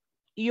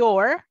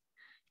 your,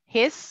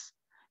 his,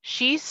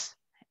 she's,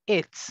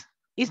 its.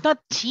 It's not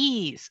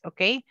cheese,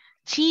 okay?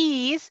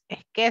 Cheese es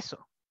queso.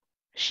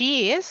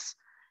 She is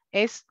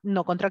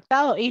no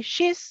contractado. If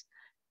she's,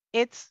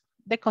 it's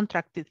the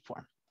contracted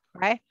form,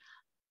 right?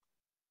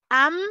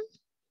 Am,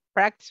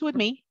 practice with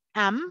me.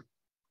 am,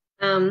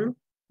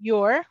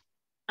 your,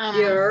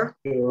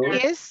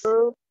 is,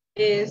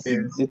 is,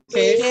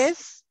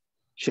 his,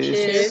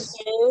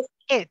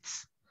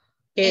 its.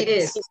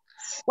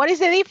 What is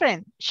the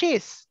difference?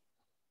 Cheese.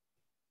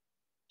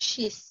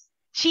 She's.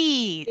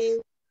 Cheese.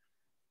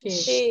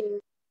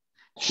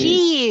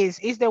 Cheese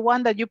is the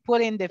one that you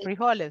put in the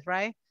frijoles,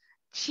 right?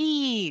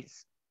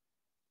 Cheese.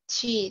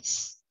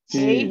 Cheese.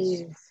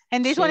 Okay.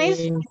 And this one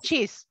is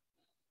cheese.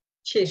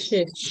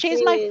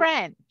 She's my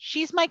friend.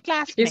 She's my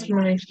classmate.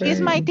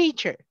 She's my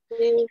teacher.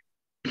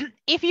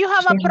 If you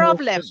have a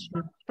problem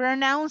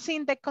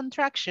pronouncing the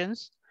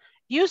contractions,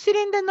 use it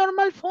in the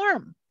normal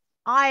form.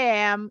 I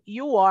am,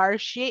 you are,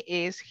 she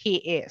is, he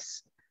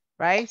is.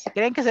 Right? Si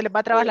creen que se les va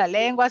a trabar la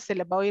lengua, se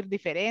les va a oír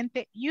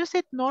diferente, use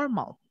it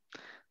normal.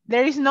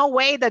 There is no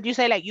way that you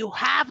say like, you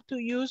have to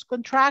use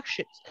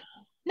contractions.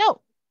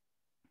 No,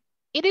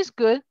 it is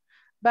good,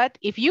 but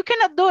if you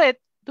cannot do it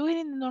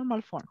in the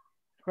normal form,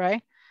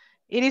 right?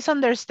 It is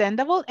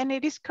understandable and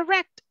it is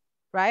correct,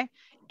 right?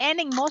 And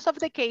in most of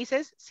the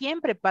cases,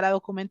 siempre para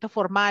documentos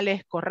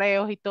formales,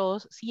 correos y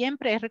todos,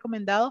 siempre es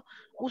recomendado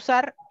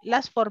usar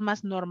las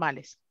formas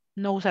normales,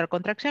 no usar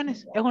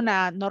contracciones. Es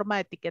una norma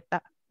de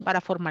etiqueta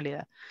para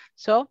formalidad.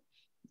 So,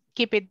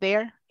 keep it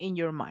there in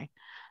your mind.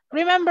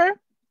 Remember,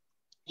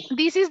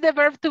 this is the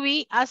verb to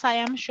be as I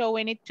am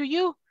showing it to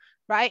you,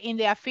 right? In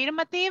the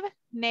affirmative,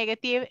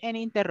 negative, and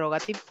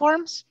interrogative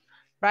forms,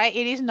 right?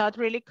 It is not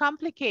really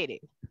complicated,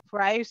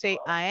 right? You say,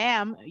 I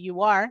am,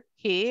 you are,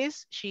 he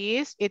is, she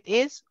is, it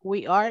is,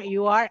 we are,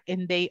 you are,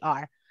 and they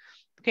are,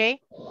 okay?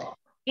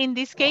 In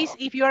this case,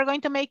 if you are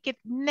going to make it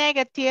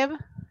negative,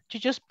 you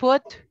just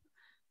put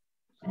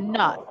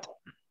not.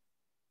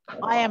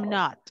 I am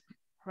not,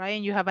 right?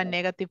 And you have a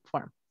negative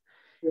form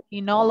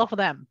in all of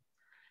them.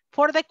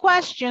 For the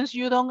questions,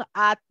 you don't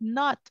add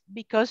not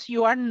because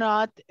you are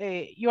not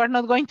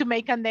going to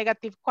make a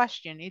negative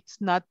question.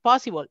 It's not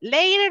possible.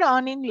 Later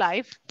on in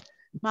life,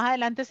 más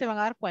adelante se van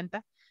a dar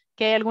cuenta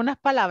que hay algunas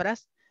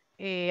palabras,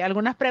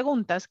 algunas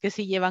preguntas que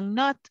sí llevan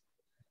not,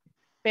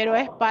 pero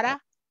es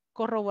para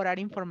corroborar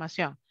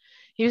información.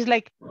 He was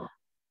like,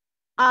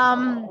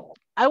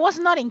 I was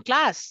not in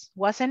class,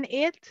 wasn't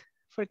it?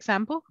 For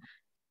example.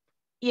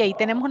 Y ahí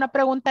tenemos una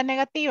pregunta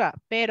negativa,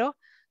 pero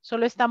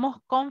solo estamos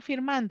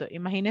confirmando.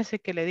 Imagínense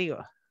que le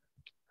digo,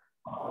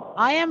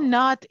 I am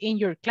not in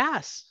your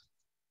class.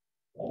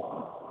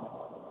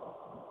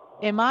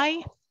 Am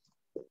I?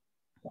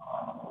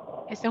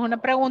 Esta es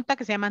una pregunta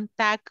que se llaman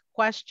tag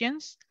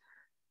questions.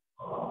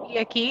 Y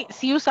aquí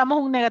sí usamos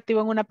un negativo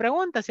en una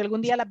pregunta. Si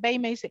algún día la ve y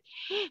me dice,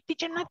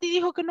 teacher Nati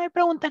dijo que no hay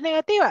preguntas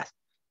negativas.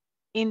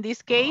 In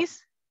this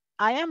case,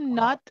 I am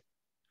not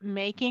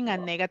making a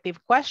negative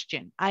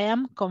question. I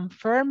am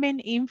confirming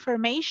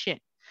information.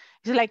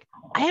 It's like,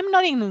 I am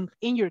not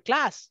in your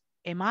class.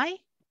 Am I?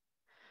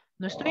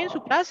 No estoy en su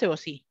clase o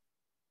sí.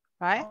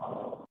 Right?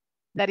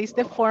 That is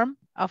the form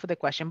of the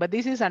question. But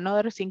this is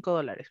another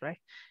 $5, right?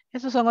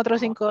 Esos son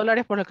otros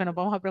 $5 por los que nos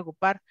vamos a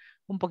preocupar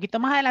un poquito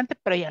más adelante,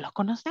 pero ya los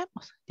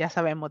conocemos. Ya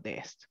sabemos de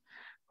esto.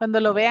 Cuando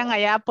lo vean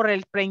allá por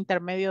el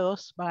preintermedio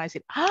 2, van a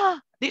decir,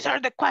 these are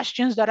the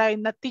questions that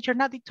teacher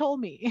Nati told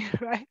me,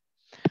 right?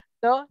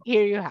 So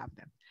here you have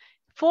them.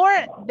 For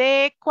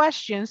the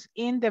questions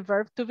in the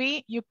verb to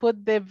be, you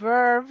put the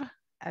verb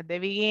at the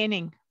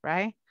beginning,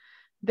 right?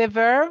 The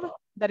verb,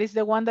 that is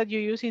the one that you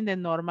use in the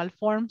normal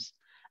forms.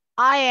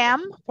 I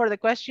am, for the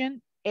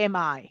question, am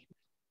I?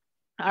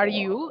 Are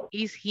you?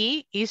 Is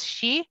he? Is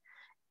she?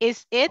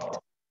 Is it?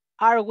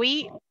 Are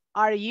we?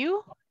 Are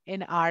you?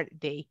 And are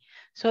they?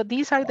 So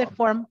these are the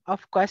form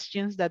of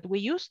questions that we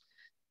use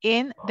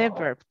in the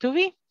verb to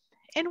be.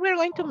 And we're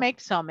going to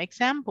make some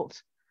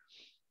examples.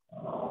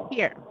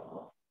 Here.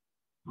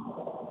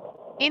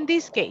 In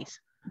this case,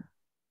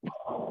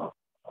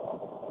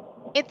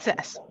 it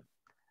says,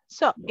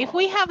 so if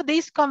we have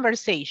this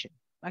conversation,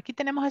 aquí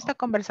tenemos esta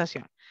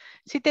conversación.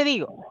 Si te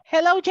digo,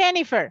 hello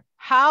Jennifer,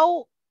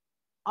 how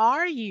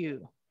are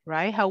you?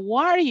 Right? How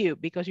are you?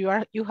 Because you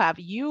have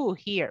you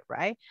here,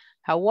 right?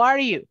 How are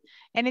you?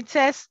 And it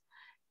says,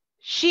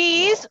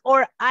 she is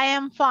or I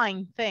am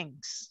fine,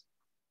 thanks.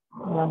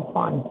 I am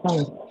fine,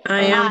 thanks.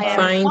 I am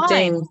fine,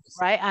 thanks.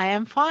 Right? I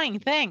am fine,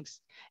 thanks.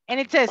 And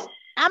it says,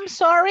 I'm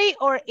sorry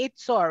or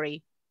it's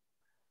sorry.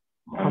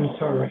 I'm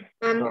sorry.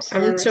 I'm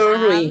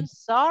sorry. I'm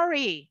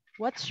sorry.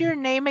 What's your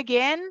name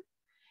again?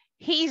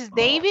 He's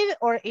David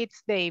or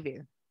it's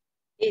David?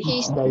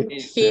 He's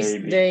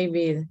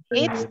David.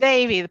 It's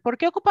David. ¿Por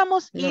qué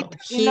ocupamos it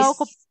y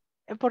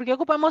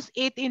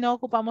no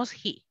ocupamos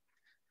he?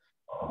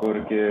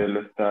 Porque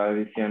lo está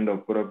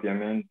diciendo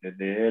propiamente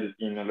de él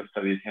y no lo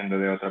está diciendo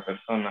de otra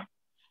persona.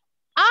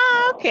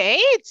 Okay,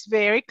 it's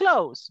very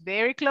close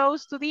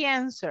to the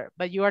answer,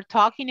 but you are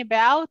talking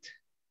about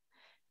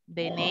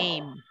the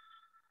name.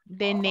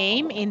 The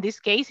name in this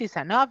case is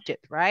an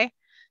object, right?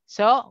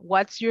 So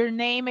what's your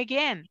name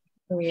again?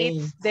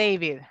 It's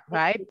David,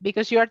 right?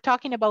 Because you are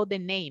talking about the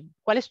name.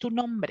 ¿Cuál es tu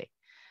nombre?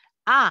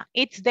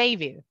 It's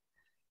David.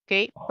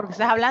 Okay, porque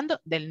estás hablando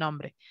del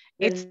nombre.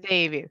 It's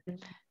David.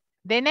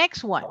 The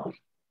next one.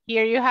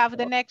 Here you have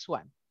the next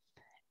one.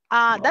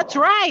 That's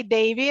right,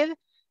 David.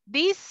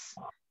 This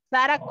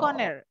Sarah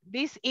Connor.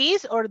 This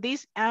is or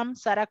this am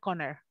Sarah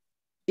Connor.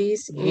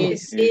 This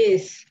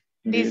is.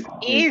 This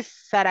is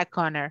Sarah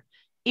Connor.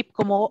 ¿Y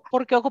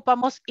por qué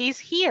ocupamos is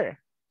here?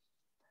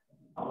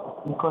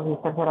 Because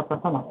it's tercera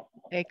persona.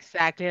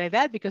 Exactly like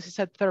that, because it's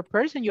a third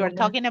person. You are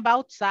talking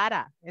about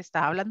Sarah.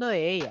 Estás hablando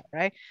de ella,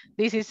 right?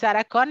 This is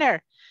Sarah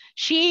Connor.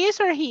 She is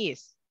or he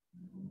is?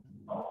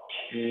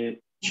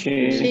 She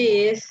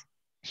is.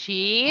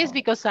 She is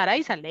because Sarah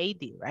is a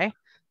lady, right?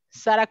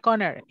 Sarah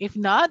Connor. If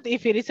not,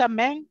 if it is a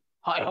man,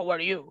 hi, how are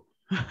you?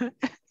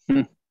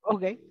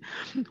 Okay.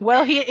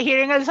 Well,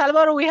 here in El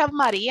Salvador, we have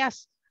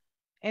Marias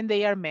and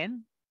they are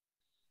men.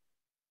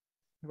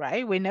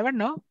 Right? We never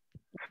know.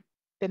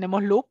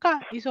 Tenemos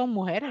Luca y son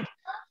mujeres.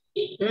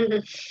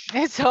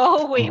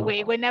 So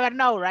we never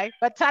know, right?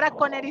 But Sarah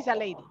Connor is a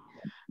lady,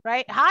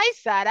 right? Hi,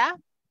 Sarah.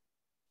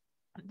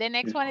 The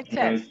next one it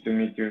says. Nice to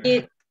meet you.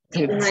 It's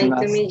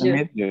nice to meet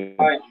you.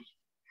 Hi.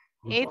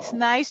 It's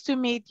nice to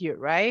meet you,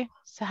 right?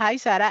 So, hi,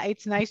 Sarah.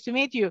 It's nice to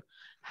meet you.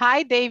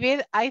 Hi,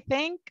 David. I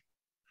think.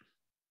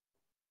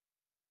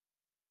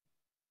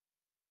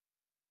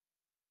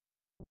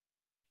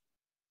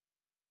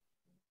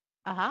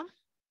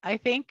 I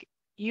think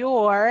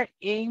you're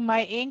in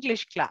my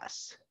English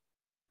class.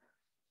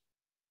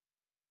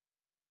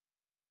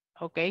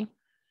 Okay.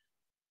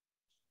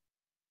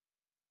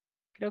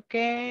 Creo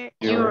que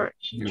You're.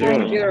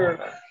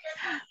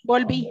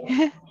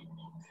 volví.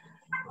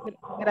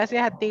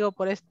 Gracias a Tigo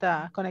por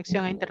esta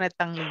conexión a internet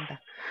tan linda.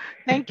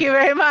 Thank you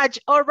very much.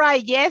 All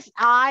right. Yes,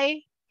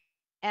 I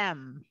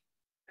am.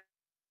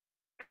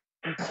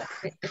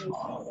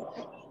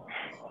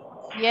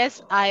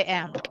 Yes, I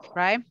am.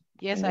 Right?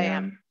 Yes, I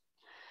am.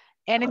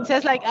 And it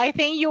says like, I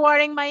think you are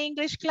in my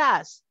English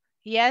class.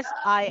 Yes,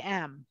 I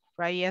am.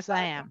 Right? Yes,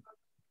 I am.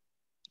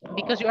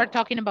 Because you are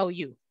talking about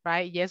you.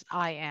 Right? Yes,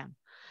 I am.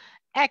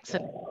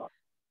 Excellent.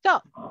 So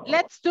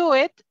let's do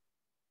it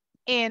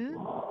in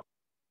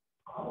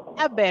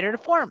a better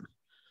form.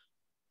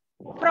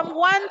 From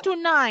 1 to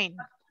 9,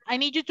 I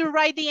need you to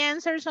write the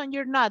answers on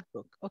your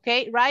notebook,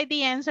 okay? Write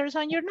the answers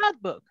on your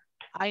notebook.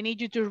 I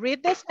need you to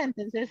read the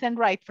sentences and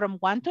write from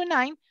 1 to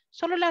 9,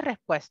 solo la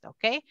respuesta,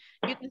 okay?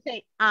 You can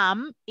say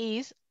am,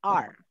 is,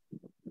 are,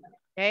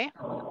 okay?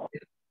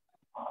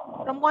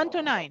 From 1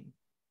 to 9,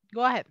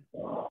 go ahead.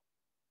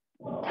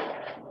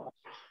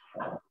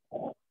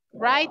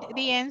 Write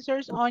the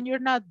answers on your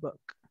notebook.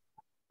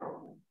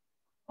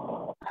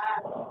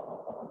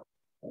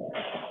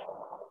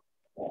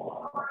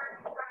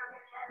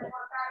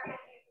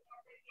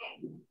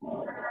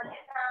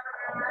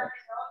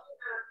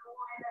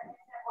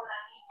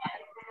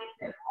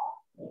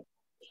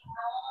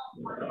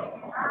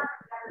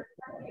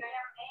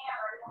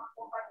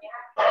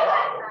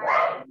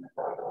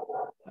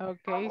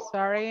 Okay,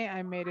 sorry,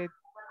 I made it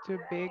too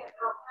big.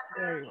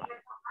 There you go.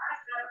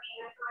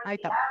 Ahí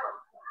está.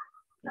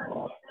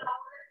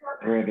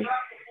 Ready.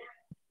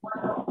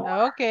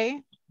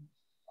 Okay.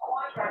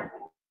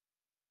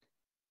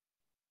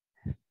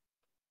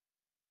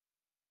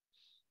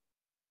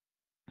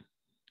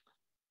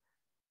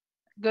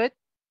 Good,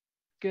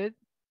 good,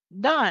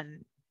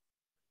 done.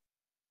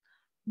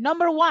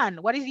 Number 1,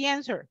 what is the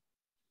answer?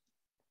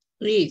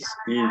 Is.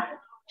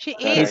 She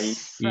Sarah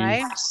is,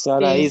 right?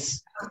 Sarah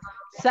is.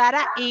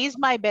 Sarah is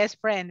my best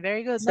friend.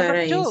 Very good.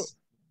 Number 2.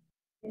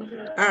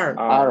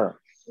 Are.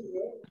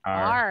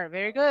 Are.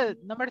 Very good.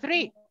 Number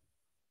 3.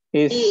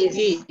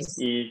 Is.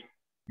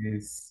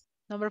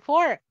 Number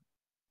 4.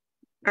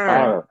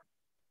 Are.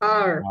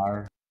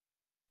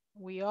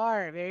 We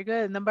are. Very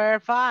good. Number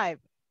 5.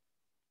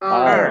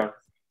 Are.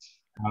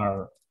 We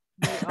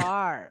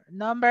are.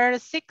 Number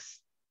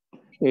 6.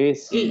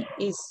 Is.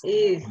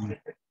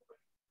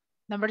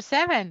 Number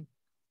 7.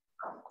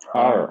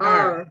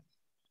 Are.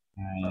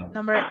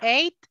 Number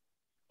 8.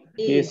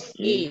 Is.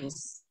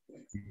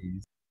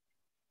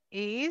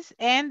 Is.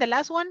 And the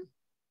last one?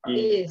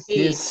 Is.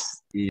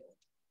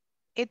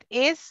 It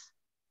is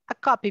a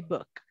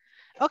copybook.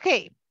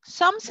 Okay.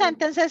 Some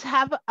sentences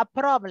have a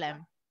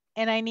problem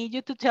and I need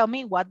you to tell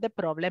me what the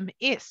problem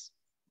is.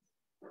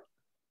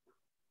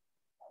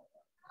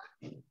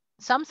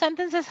 Some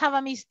sentences have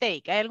a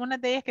mistake. Hay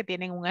algunas de ellas que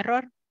tienen un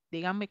error.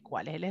 Díganme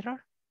cuál es el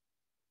error.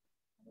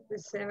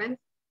 7.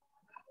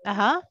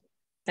 Ajá.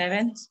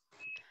 7.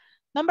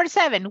 Number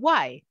 7,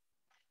 why?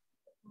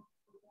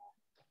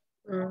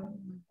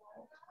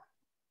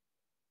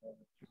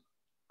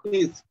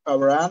 It's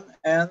Abraham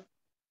and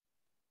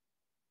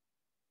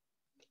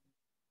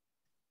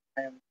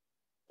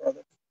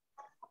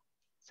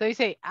So you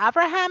say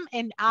Abraham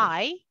and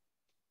I.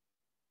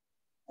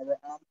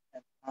 Abraham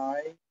and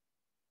I.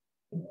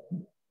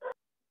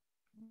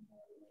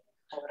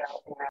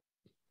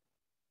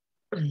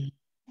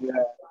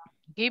 Yeah.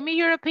 Give me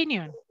your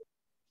opinion.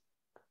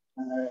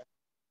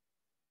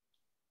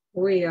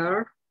 We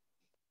are.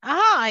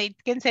 It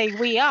can say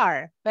we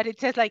are, but it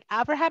says like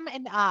Abraham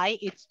and I,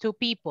 it's 2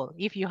 people.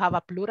 If you have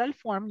a plural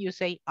form, you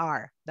say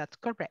are. That's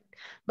correct.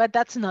 But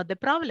that's not the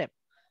problem.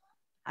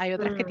 Hay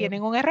otras que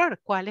tienen un error.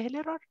 ¿Cuál es el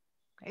error?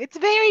 It's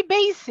very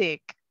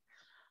basic.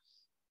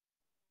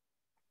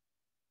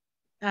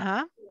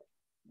 Ajá.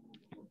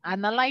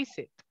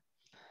 Analyze it.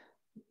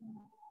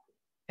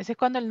 Ese es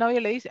cuando el novio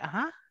le dice,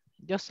 ajá,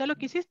 yo sé lo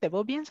que hiciste,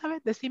 vos bien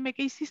sabes, decime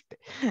qué hiciste.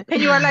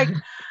 And you are like,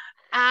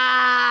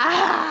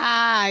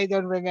 I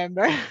don't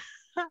remember.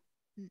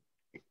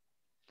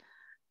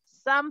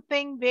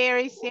 Something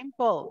very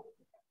simple.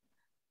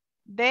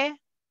 The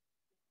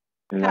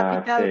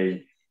capital.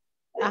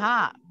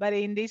 Ajá, but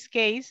in this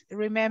case,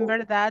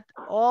 remember that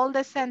all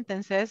the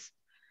sentences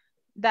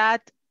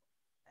that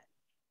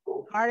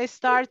are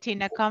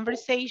starting a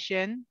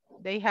conversation,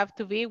 they have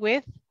to be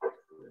with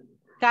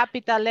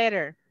capital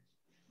letter.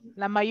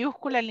 La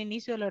mayúscula al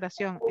inicio de la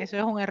oración. Eso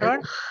es un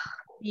error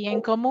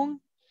bien común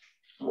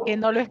que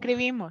no lo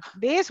escribimos.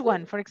 This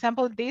one, for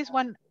example, this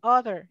one,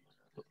 other.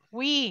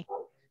 We,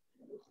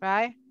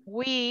 right?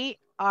 We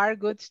are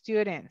good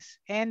students.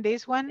 And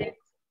this one,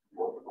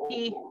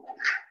 he,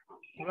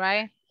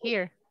 right?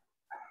 Here.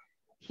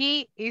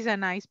 He is a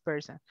nice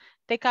person.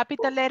 The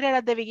capital letter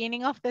at the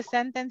beginning of the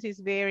sentence is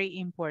very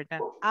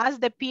important, as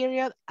the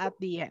period at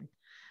the end.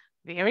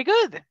 Very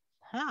good.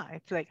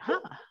 It's like,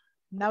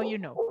 now you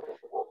know.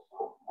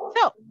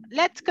 So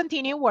let's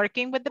continue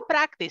working with the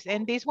practice.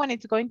 And this one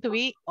is going to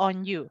be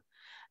on you.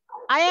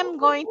 I am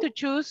going to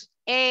choose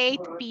 8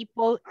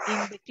 people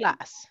in the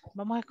class.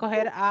 Vamos a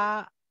escoger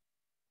a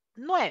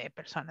 9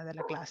 personas de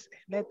la clase.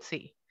 Let's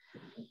see.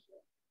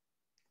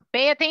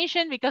 Pay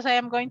attention because I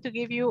am going to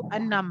give you a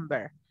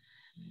number.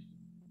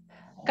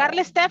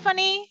 Carla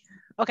Stephanie.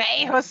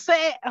 Okay,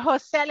 Jose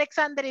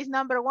Alexander is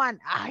number 1.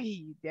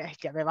 Ay, ya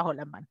me bajó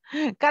la mano.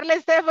 Carla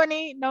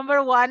Stephanie,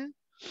 number 1.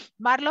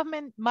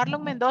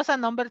 Marlon Mendoza,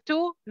 number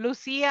 2.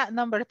 Lucia,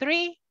 number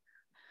 3.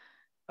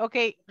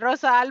 Okay,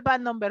 Rosa Alba,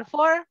 number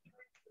 4.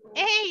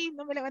 ¡Ey!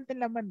 No me levanten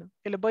la mano.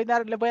 Que les voy a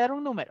dar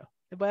un número.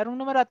 Les voy a dar un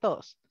número a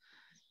todos.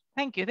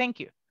 Thank you, thank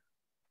you.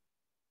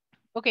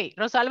 Okay,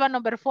 Rosalba,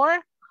 number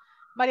 4.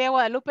 María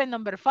Guadalupe,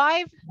 number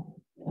 5.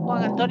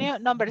 Juan Antonio,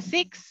 number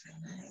 6.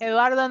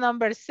 Eduardo,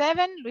 number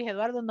 7. Luis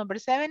Eduardo, number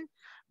 7.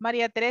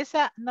 María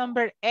Teresa,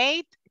 number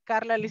 8.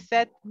 Carla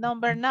Lisette,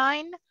 number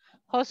 9.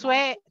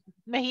 Josué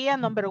Mejía,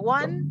 number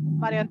 1.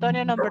 María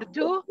Antonio, number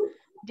 2.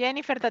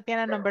 Jennifer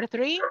Tatiana, number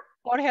 3.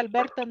 Jorge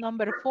Alberto,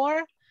 number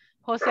 4.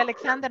 José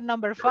Alexander,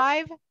 number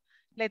 5.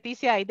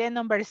 Leticia Aide,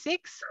 number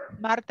 6.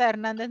 Marta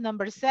Hernández,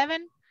 number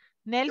 7.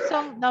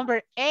 Nelson,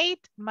 number 8.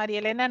 María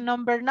Elena,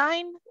 number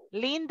 9.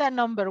 Linda,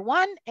 number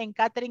 1. And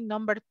Catherine,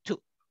 number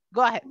 2.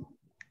 Go ahead.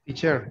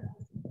 Teacher.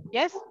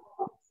 Yes?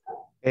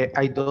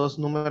 Hay dos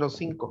números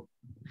 5.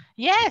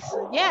 Yes,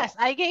 yes.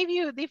 I gave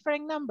you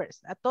different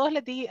numbers. A todos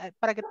les di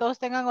para que todos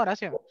tengan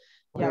oración.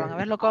 Ya van a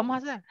ver lo que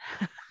vamos a hacer.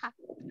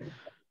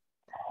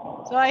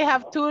 So I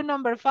have 2,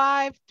 number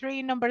 5.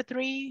 3, number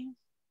 3.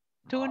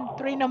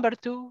 3, number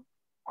 2.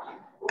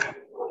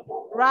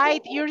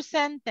 Write your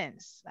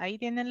sentence. Ahí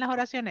tienen las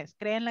oraciones.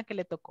 Creen la que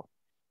le tocó.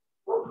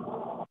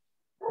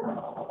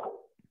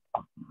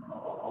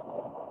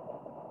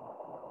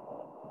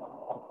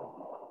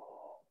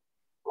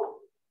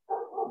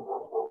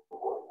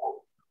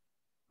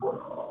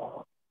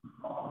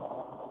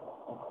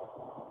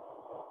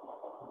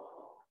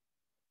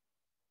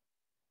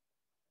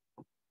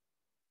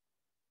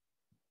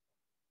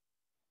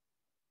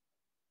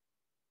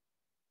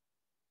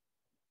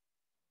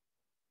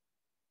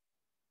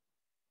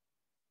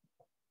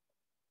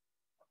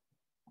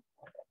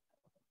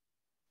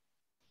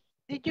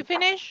 Did you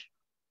finish?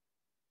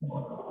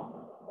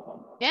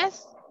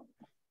 Yes?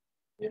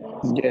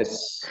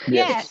 Yes.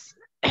 Yes.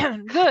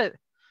 Good.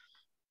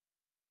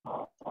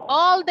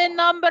 All the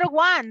number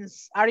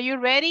ones. Are you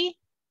ready?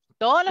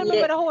 Todos los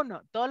números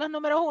 1. Todos los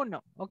números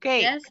 1.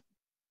 Okay. Yes.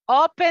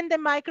 Open the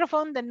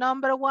microphone, the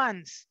number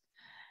ones.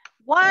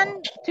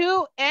 1,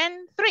 2,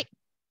 and 3.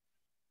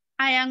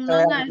 I am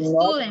not a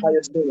student.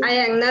 I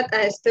am not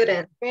a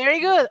student. Very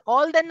good.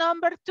 All the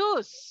number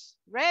 2s.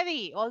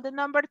 Ready? All the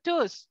number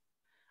 2s.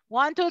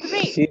 1, 2,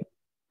 3.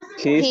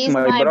 He's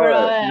my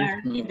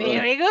brother.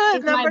 Very good.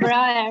 He's my Number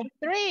brother.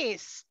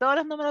 3s. Todos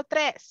los números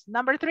 3.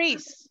 Number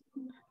 3s.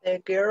 The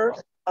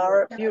girls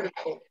are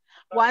beautiful.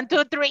 1,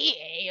 2, 3.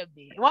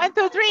 1,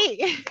 2,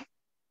 3.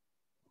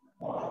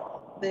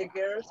 The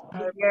girls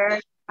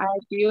are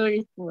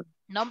beautiful.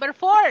 Number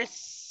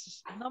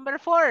 4s. Number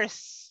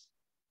 4s.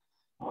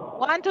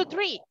 1, 2,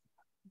 3.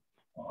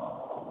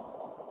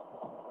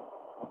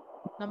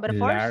 Number 4.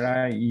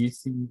 Lara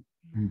is in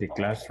the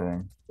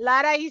classroom.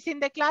 Lara is in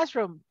the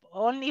classroom.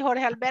 Only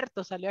Jorge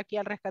Alberto salió aquí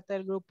al rescate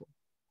del grupo.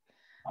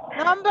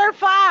 Number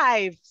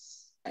 5.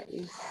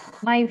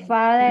 My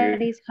father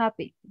is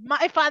happy.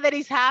 My father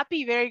is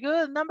happy. Very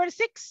good. Number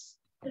 6.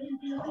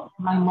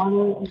 My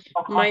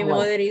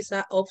mother is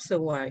a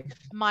housewife.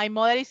 My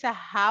mother is a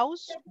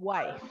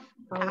housewife.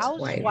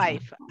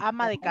 Housewife.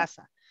 Ama de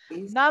casa.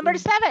 Number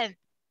 7.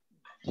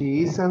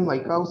 She isn't my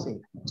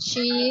cousin.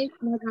 She is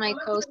not my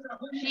cousin.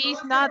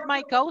 She's not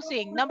my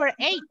cousin. Number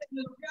 8.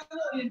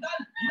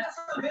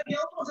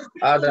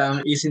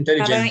 Adam is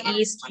intelligent. Adam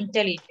is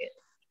intelligent.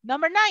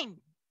 Number 9.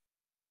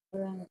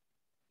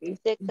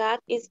 The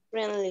cat is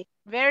friendly.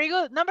 Very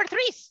good. Number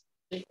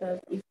 3.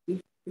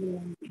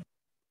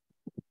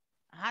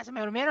 Ah, se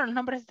me durmieron los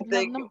nombres. The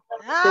girls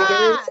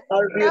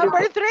are Number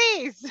beautiful.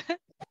 3s.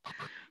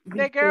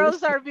 The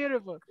girls are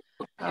beautiful.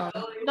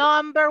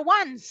 Number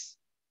 1s.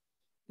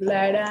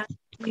 Lara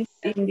is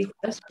in the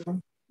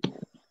classroom.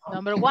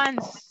 Number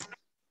 1s.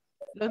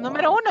 Los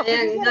número 1. I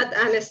am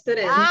not a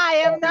student.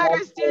 I am not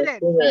a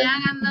student.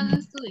 I am not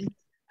a student.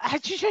 Ah, a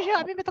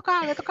mí me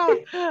tocaba.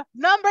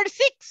 Number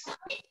 6.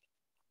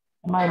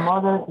 My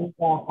mother is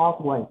a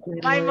housewife.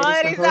 My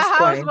mother is a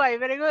housewife.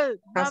 Very good.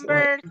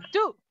 Number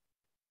 2.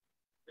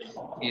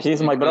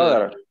 He's my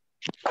brother.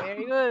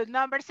 Very good.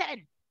 Number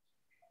 7.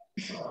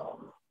 7.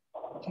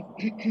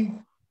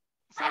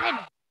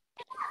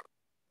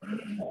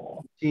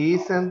 She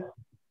isn't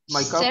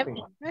my cousin.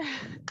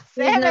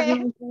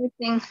 7.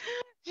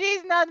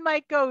 She's not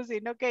my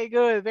cousin. Okay,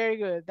 good. Very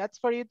good. That's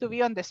for you to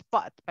be on the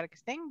spot. Para que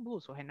estén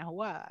buzos en la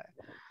jugada.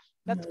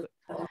 That's good.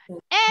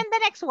 And the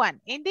next one.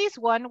 In this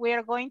one, we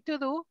are going to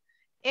do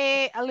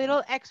a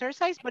little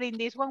exercise, but in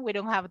this one, we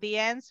don't have the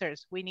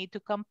answers. We need to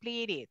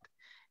complete it.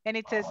 And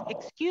it says,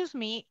 excuse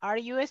me, are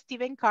you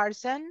Stephen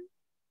Carson?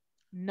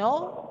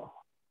 No.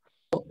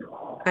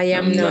 I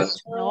am not.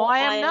 No, I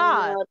am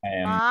not.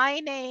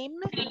 My name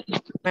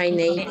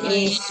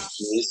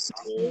is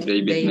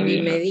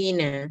David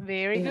Medina.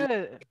 Very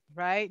good.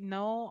 Right?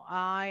 No,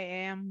 I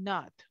am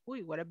not.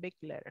 Uy, what a big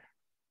letter.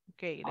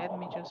 Okay, let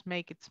me just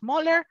make it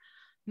smaller.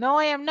 No,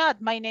 I am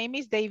not. My name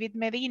is David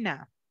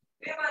Medina.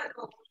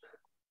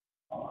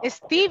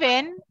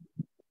 Steven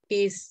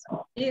is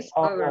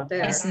over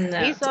there. It's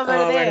not He's over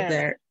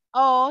there.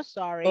 Oh,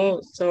 sorry.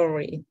 Oh,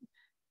 sorry.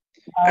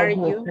 Are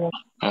you?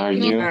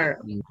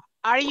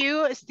 Are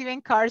you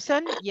Stephen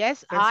Carson?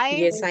 Yes,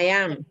 Yes, I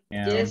am.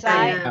 Yes,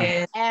 I am.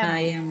 Yes, I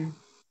am.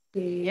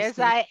 Yes,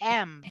 I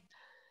am.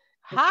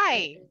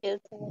 Hi. Yes,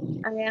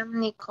 I am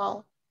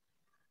Nicole.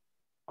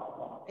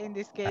 In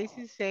this case,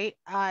 you say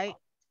I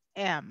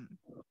am.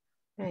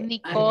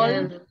 Nicole I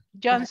am.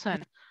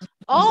 Johnson.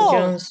 Oh.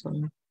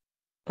 Johnson.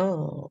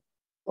 Oh.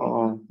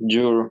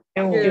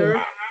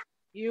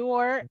 You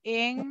were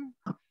in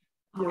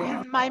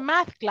my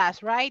math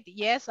class, right?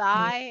 Yes,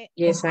 I.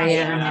 Yes, I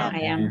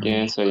am.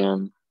 Yes, I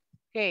am.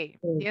 Okay.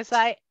 Yes,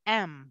 I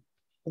am.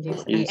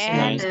 Yes, It's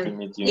nice to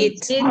meet you.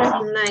 It's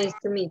nice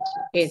to meet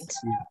you.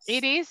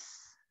 It is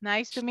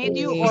nice to meet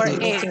you, or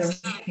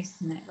it's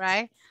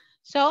right?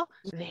 So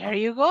there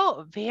you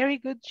go. Very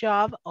good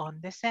job on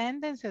the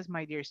sentences,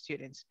 my dear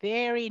students.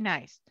 Very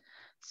nice.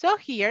 So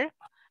here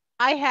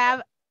I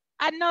have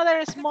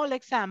another small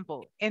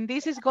example, and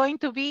this is going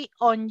to be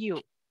on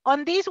you.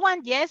 On this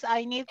one, yes,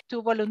 I need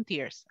 2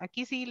 volunteers.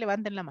 Aquí sí,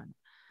 levanten la mano.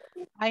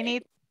 I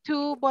need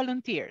 2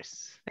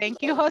 volunteers.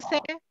 Thank you,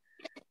 Jose.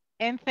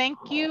 And thank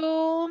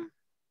you.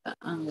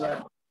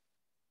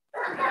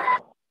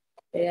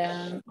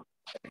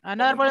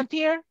 Another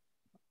volunteer?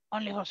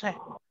 Only Jose.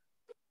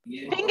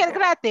 Finger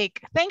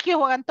graphic. Thank you,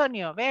 Juan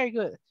Antonio. Very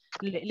good.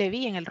 Le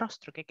vi en el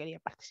rostro que quería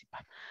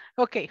participar.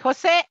 Okay,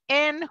 Jose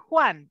and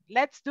Juan.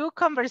 Let's do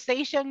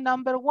conversation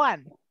number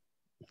 1.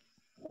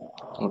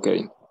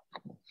 Okay.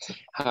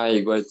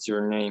 Hi, what's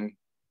your name?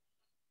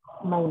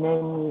 My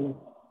name is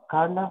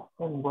Carla,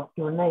 and what's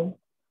your name?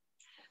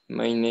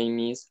 My name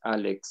is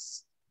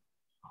Alex.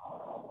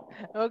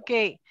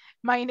 Okay,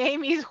 my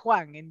name is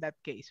Juan in that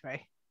case,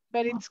 right?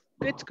 But it's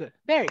good.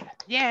 Very good.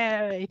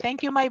 Yay.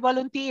 Thank you, my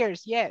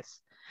volunteers.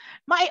 Yes.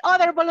 My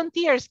other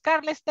volunteers,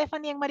 Carla,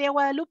 Stephanie, and María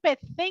Guadalupe.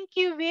 Thank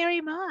you very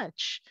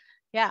much.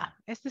 Yeah,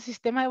 este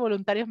sistema de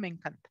voluntarios me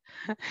encanta.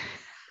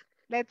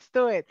 Let's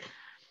do it.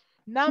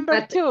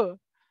 Number 2.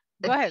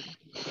 Go ahead.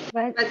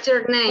 What's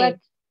your name?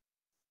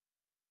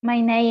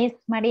 My name is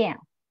Maria.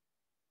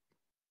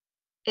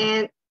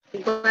 And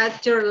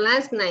what's your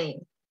last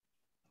name?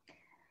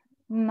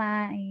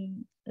 My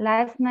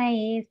last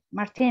name is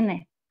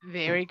Martinez.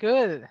 Very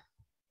good.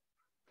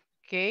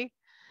 Okay.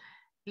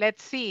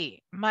 Let's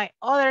see. My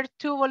other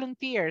 2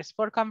 volunteers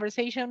for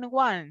conversation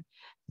 1.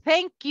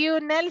 Thank you,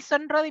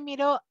 Nelson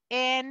Rodimiro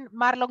and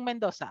Marlon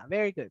Mendoza.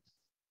 Very good.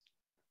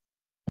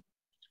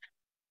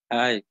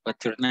 Hi,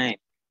 what's your name?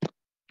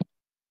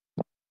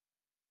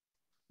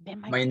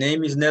 My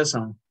name is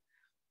Nelson.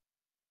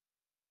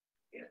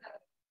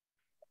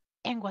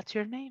 And what's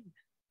your name?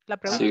 La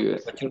pregunta.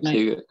 Sigue. What's your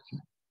name?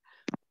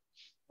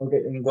 Okay,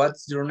 and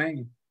what's your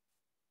name?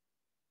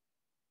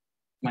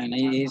 My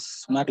name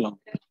is Marlon.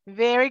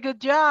 Very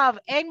good job.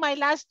 And my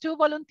last 2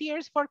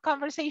 volunteers for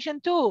conversation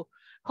 2.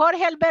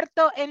 Jorge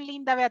Alberto and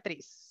Linda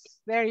Beatriz.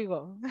 There you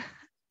go.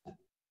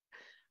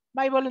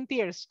 My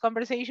volunteers,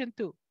 conversation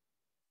 2.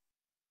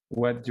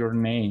 What's your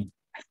name?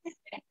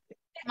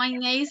 My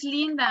name is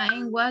Linda,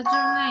 and what's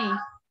your name?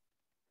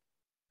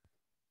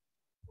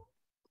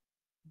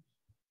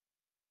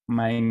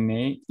 My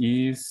name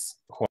is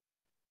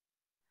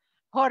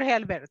Jorge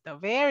Alberto,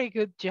 very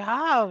good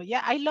job.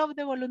 Yeah, I love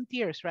the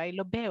volunteers, right?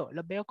 Los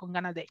veo con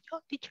ganas de, yo,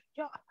 teacher,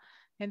 yo.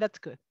 And that's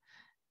good.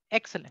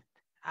 Excellent.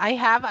 I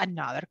have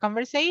another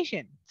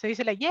conversation. So you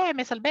say like, yeah,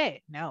 me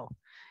salvé. No.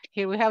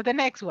 Here we have the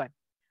next one.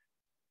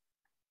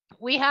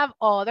 We have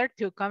other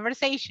 2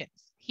 conversations.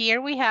 Here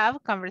we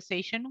have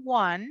conversation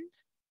 1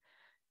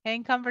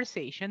 and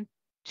conversation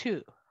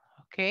 2.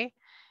 Okay.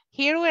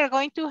 Here we are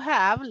going to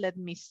have, let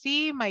me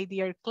see, my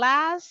dear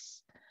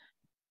class.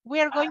 We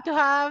are going to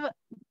have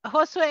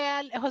Jose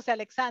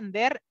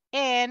Alexander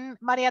and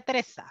Maria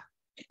Teresa.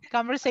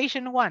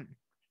 Conversation 1.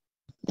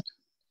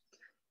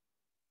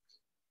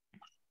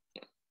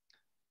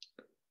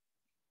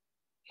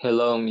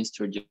 Hello,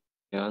 Mr.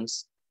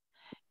 Jones.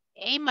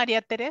 Hey,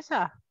 Maria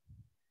Teresa.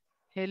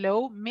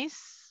 Hello,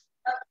 Miss.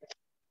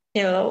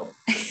 Hello.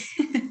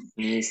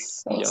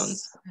 Miss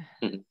Jones.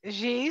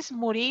 She's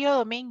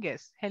Murillo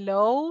Domínguez.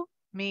 Hello,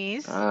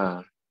 Miss.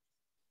 Ah,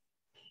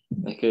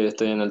 es que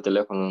estoy en el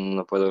teléfono,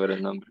 no puedo ver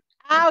el nombre.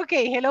 Ah,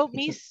 okay. Hello,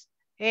 Miss.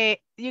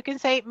 You can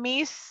say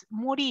Miss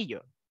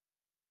Murillo.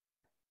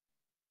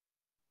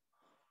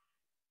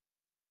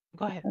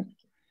 Go ahead.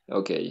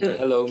 Okay.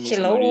 Hello, Miss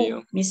Hello,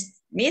 Murillo.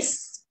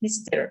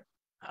 Mr.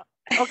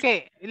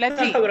 Okay, let's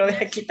see.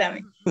 Aquí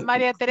también.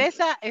 María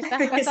Teresa,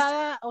 ¿estás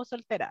casada o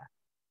soltera?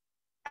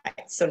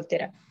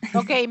 Soltera.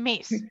 Okay,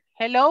 Miss.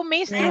 Hello,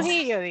 Miss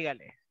Trujillo,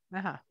 dígale.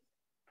 Ajá.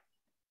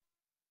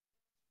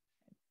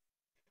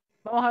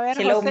 Vamos a ver,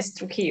 Hello, José. Miss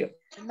Trujillo.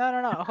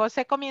 No.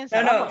 José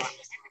comienza. No.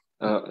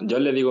 Yo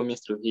le digo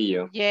Miss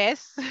Trujillo.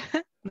 Yes.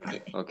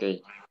 Ok,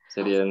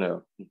 sería de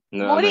nuevo.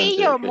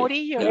 Murillo, okay.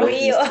 Murillo. Hello,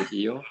 Miss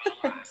Trujillo.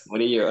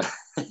 Murillo.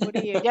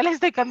 Murillo, ya le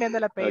estoy cambiando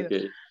el apellido.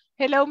 Okay.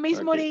 Hello, Miss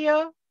Okay.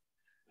 Murillo.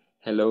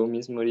 Hello,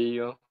 Miss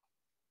Murillo.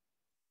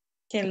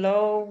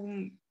 Hello.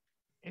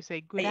 You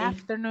say good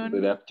afternoon.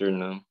 Good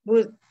afternoon.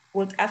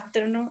 Good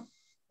afternoon.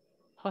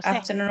 José.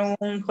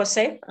 Afternoon,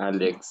 José.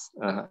 Alex.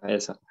 Ajá,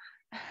 eso.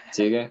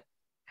 Sigue.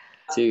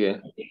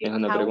 Es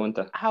una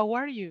pregunta. How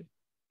are you?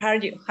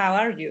 How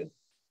are you?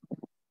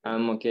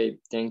 I'm okay,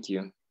 thank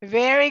you.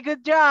 Very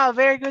good job.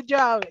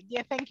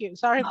 Yeah, thank you.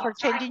 Sorry for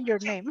changing your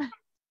name.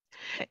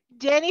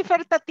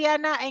 Jennifer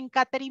Tatiana and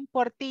Catherine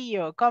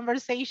Portillo.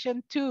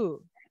 Conversation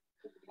 2.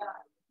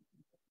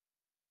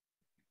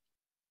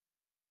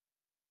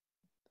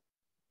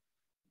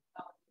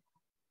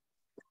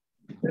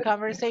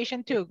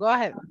 Conversation 2. Go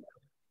ahead.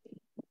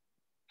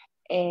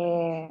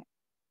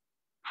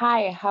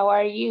 Hi, how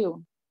are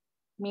you,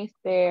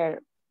 Mr.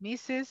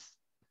 Mrs.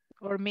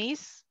 or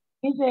Miss?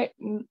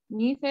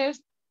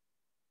 Mrs.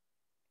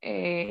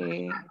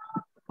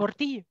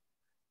 Portillo.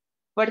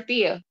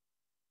 Portillo.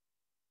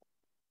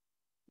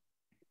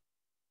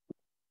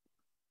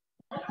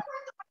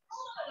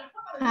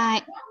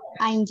 Hi,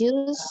 I'm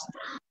just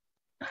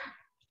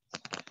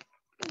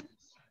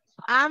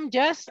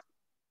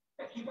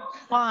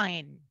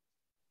fine.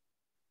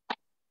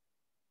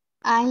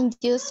 I'm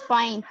just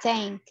fine,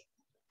 thanks.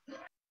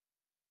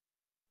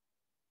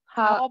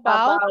 How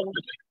about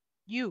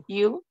you?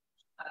 You?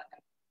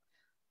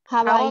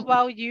 How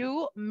about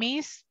you,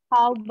 Miss?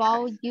 How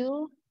about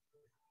you?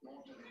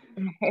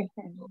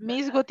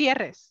 Miss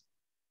Gutierrez.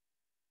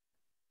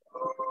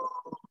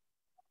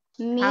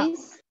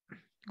 Miss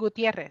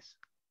Gutierrez.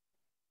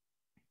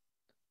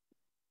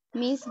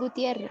 Miss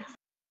Gutierrez.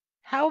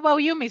 How about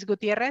you, Miss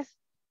Gutierrez?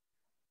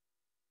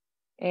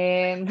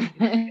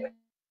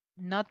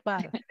 Not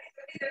bad.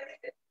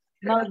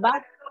 Not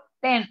bad.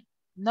 Then.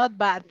 Not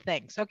bad,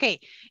 thanks. Okay,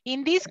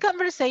 in this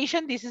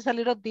conversation, this is a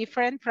little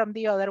different from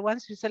the other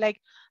ones. It's like,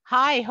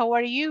 hi, how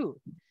are you?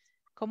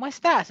 ¿Cómo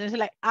estás? It's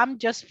like, I'm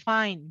just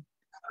fine.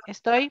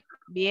 Estoy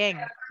bien.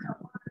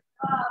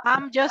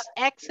 I'm just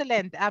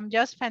excellent. I'm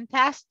just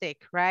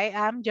fantastic, right?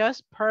 I'm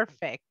just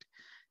perfect,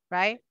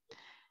 right?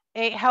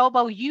 Hey, how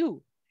about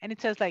you? And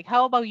it says like,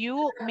 how about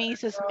you,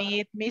 Mrs.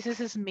 Smith,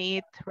 Mrs.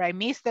 Smith, right?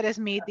 Mr.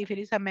 Smith, if it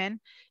is a man.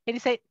 And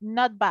it says,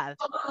 not bad.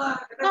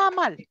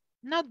 Normal,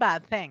 not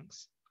bad,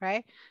 thanks,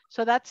 right?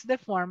 So that's the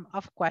form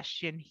of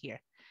question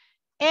here.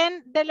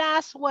 And the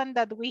last one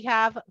that we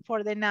have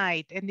for the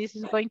night, and this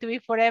is going to be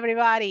for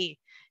everybody.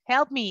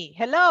 Help me,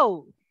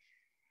 hello.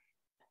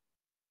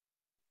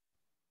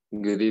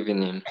 Good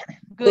evening.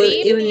 Good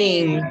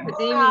evening.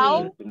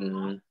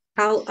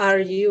 How are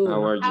you?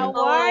 How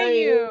are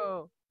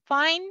you?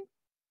 Fine?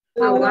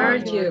 How are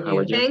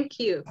you? Thank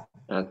you.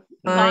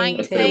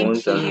 Fine,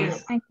 thank you.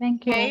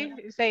 Thank you. Okay,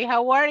 say,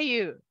 how are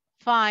you?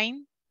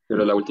 Fine.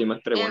 Pero la última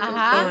es pregunta.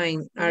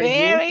 Fine. Are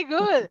Very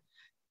good.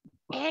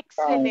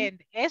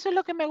 Excellent. Eso es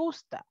lo que me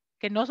gusta.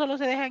 Que no solo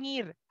se dejan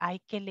ir.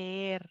 Hay que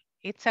leer.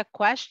 It's a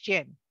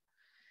question.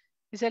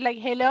 It's like,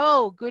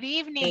 hello, good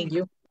evening. And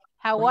you?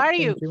 How are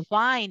you?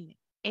 Fine.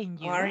 And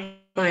you?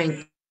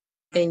 Fine.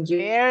 And you?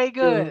 Very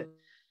good.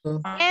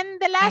 And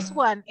the last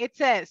one, it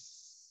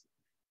says,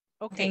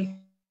 okay.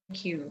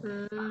 Thank you.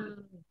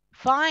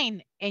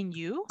 Fine. And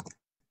you?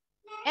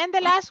 And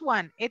the last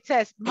one, it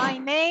says, my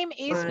name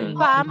is Fine.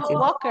 Pam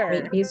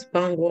Walker. It's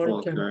Pam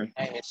Walker.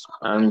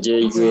 I'm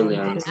Jake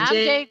Williams. I'm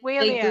Jake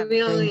Williams.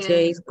 I'm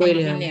Jake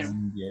Williams.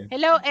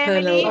 Hello,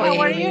 Emily. Hello, How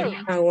are Emily. you?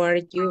 How are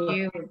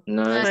you?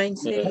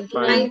 Nice.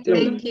 Fine,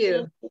 thank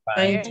you.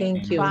 Fine,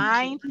 thank you.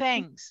 Fine,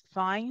 thanks.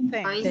 Fine,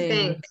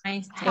 thanks.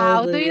 Thanks.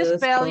 How do you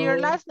spell your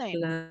last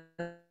name?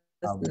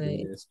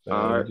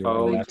 R-O-G-E-R-S.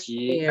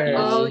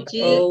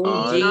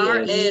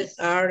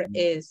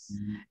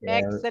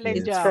 Excellent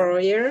job.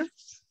 Destroyer.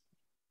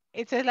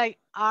 It says like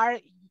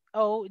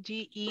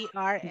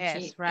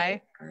G-O-G-E-R-S,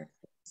 right?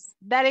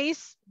 That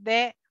is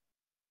the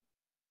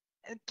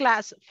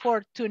class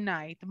for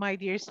tonight, my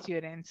dear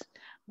students.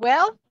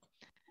 Well,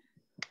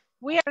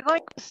 we are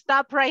going to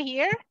stop right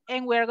here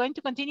and we're going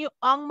to continue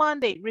on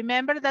Monday.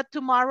 Remember that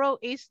tomorrow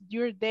is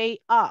your day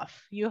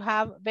off. You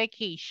have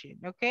vacation,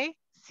 okay?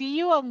 See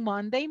you on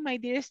Monday, my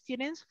dear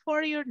students,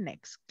 for your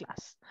next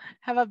class.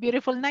 Have a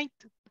beautiful night.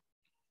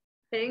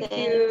 Thank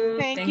you.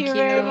 Thank you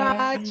very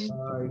much.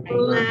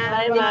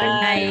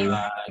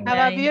 Bye-bye.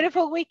 Have a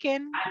beautiful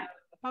weekend.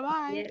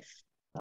 Bye-bye. Yes.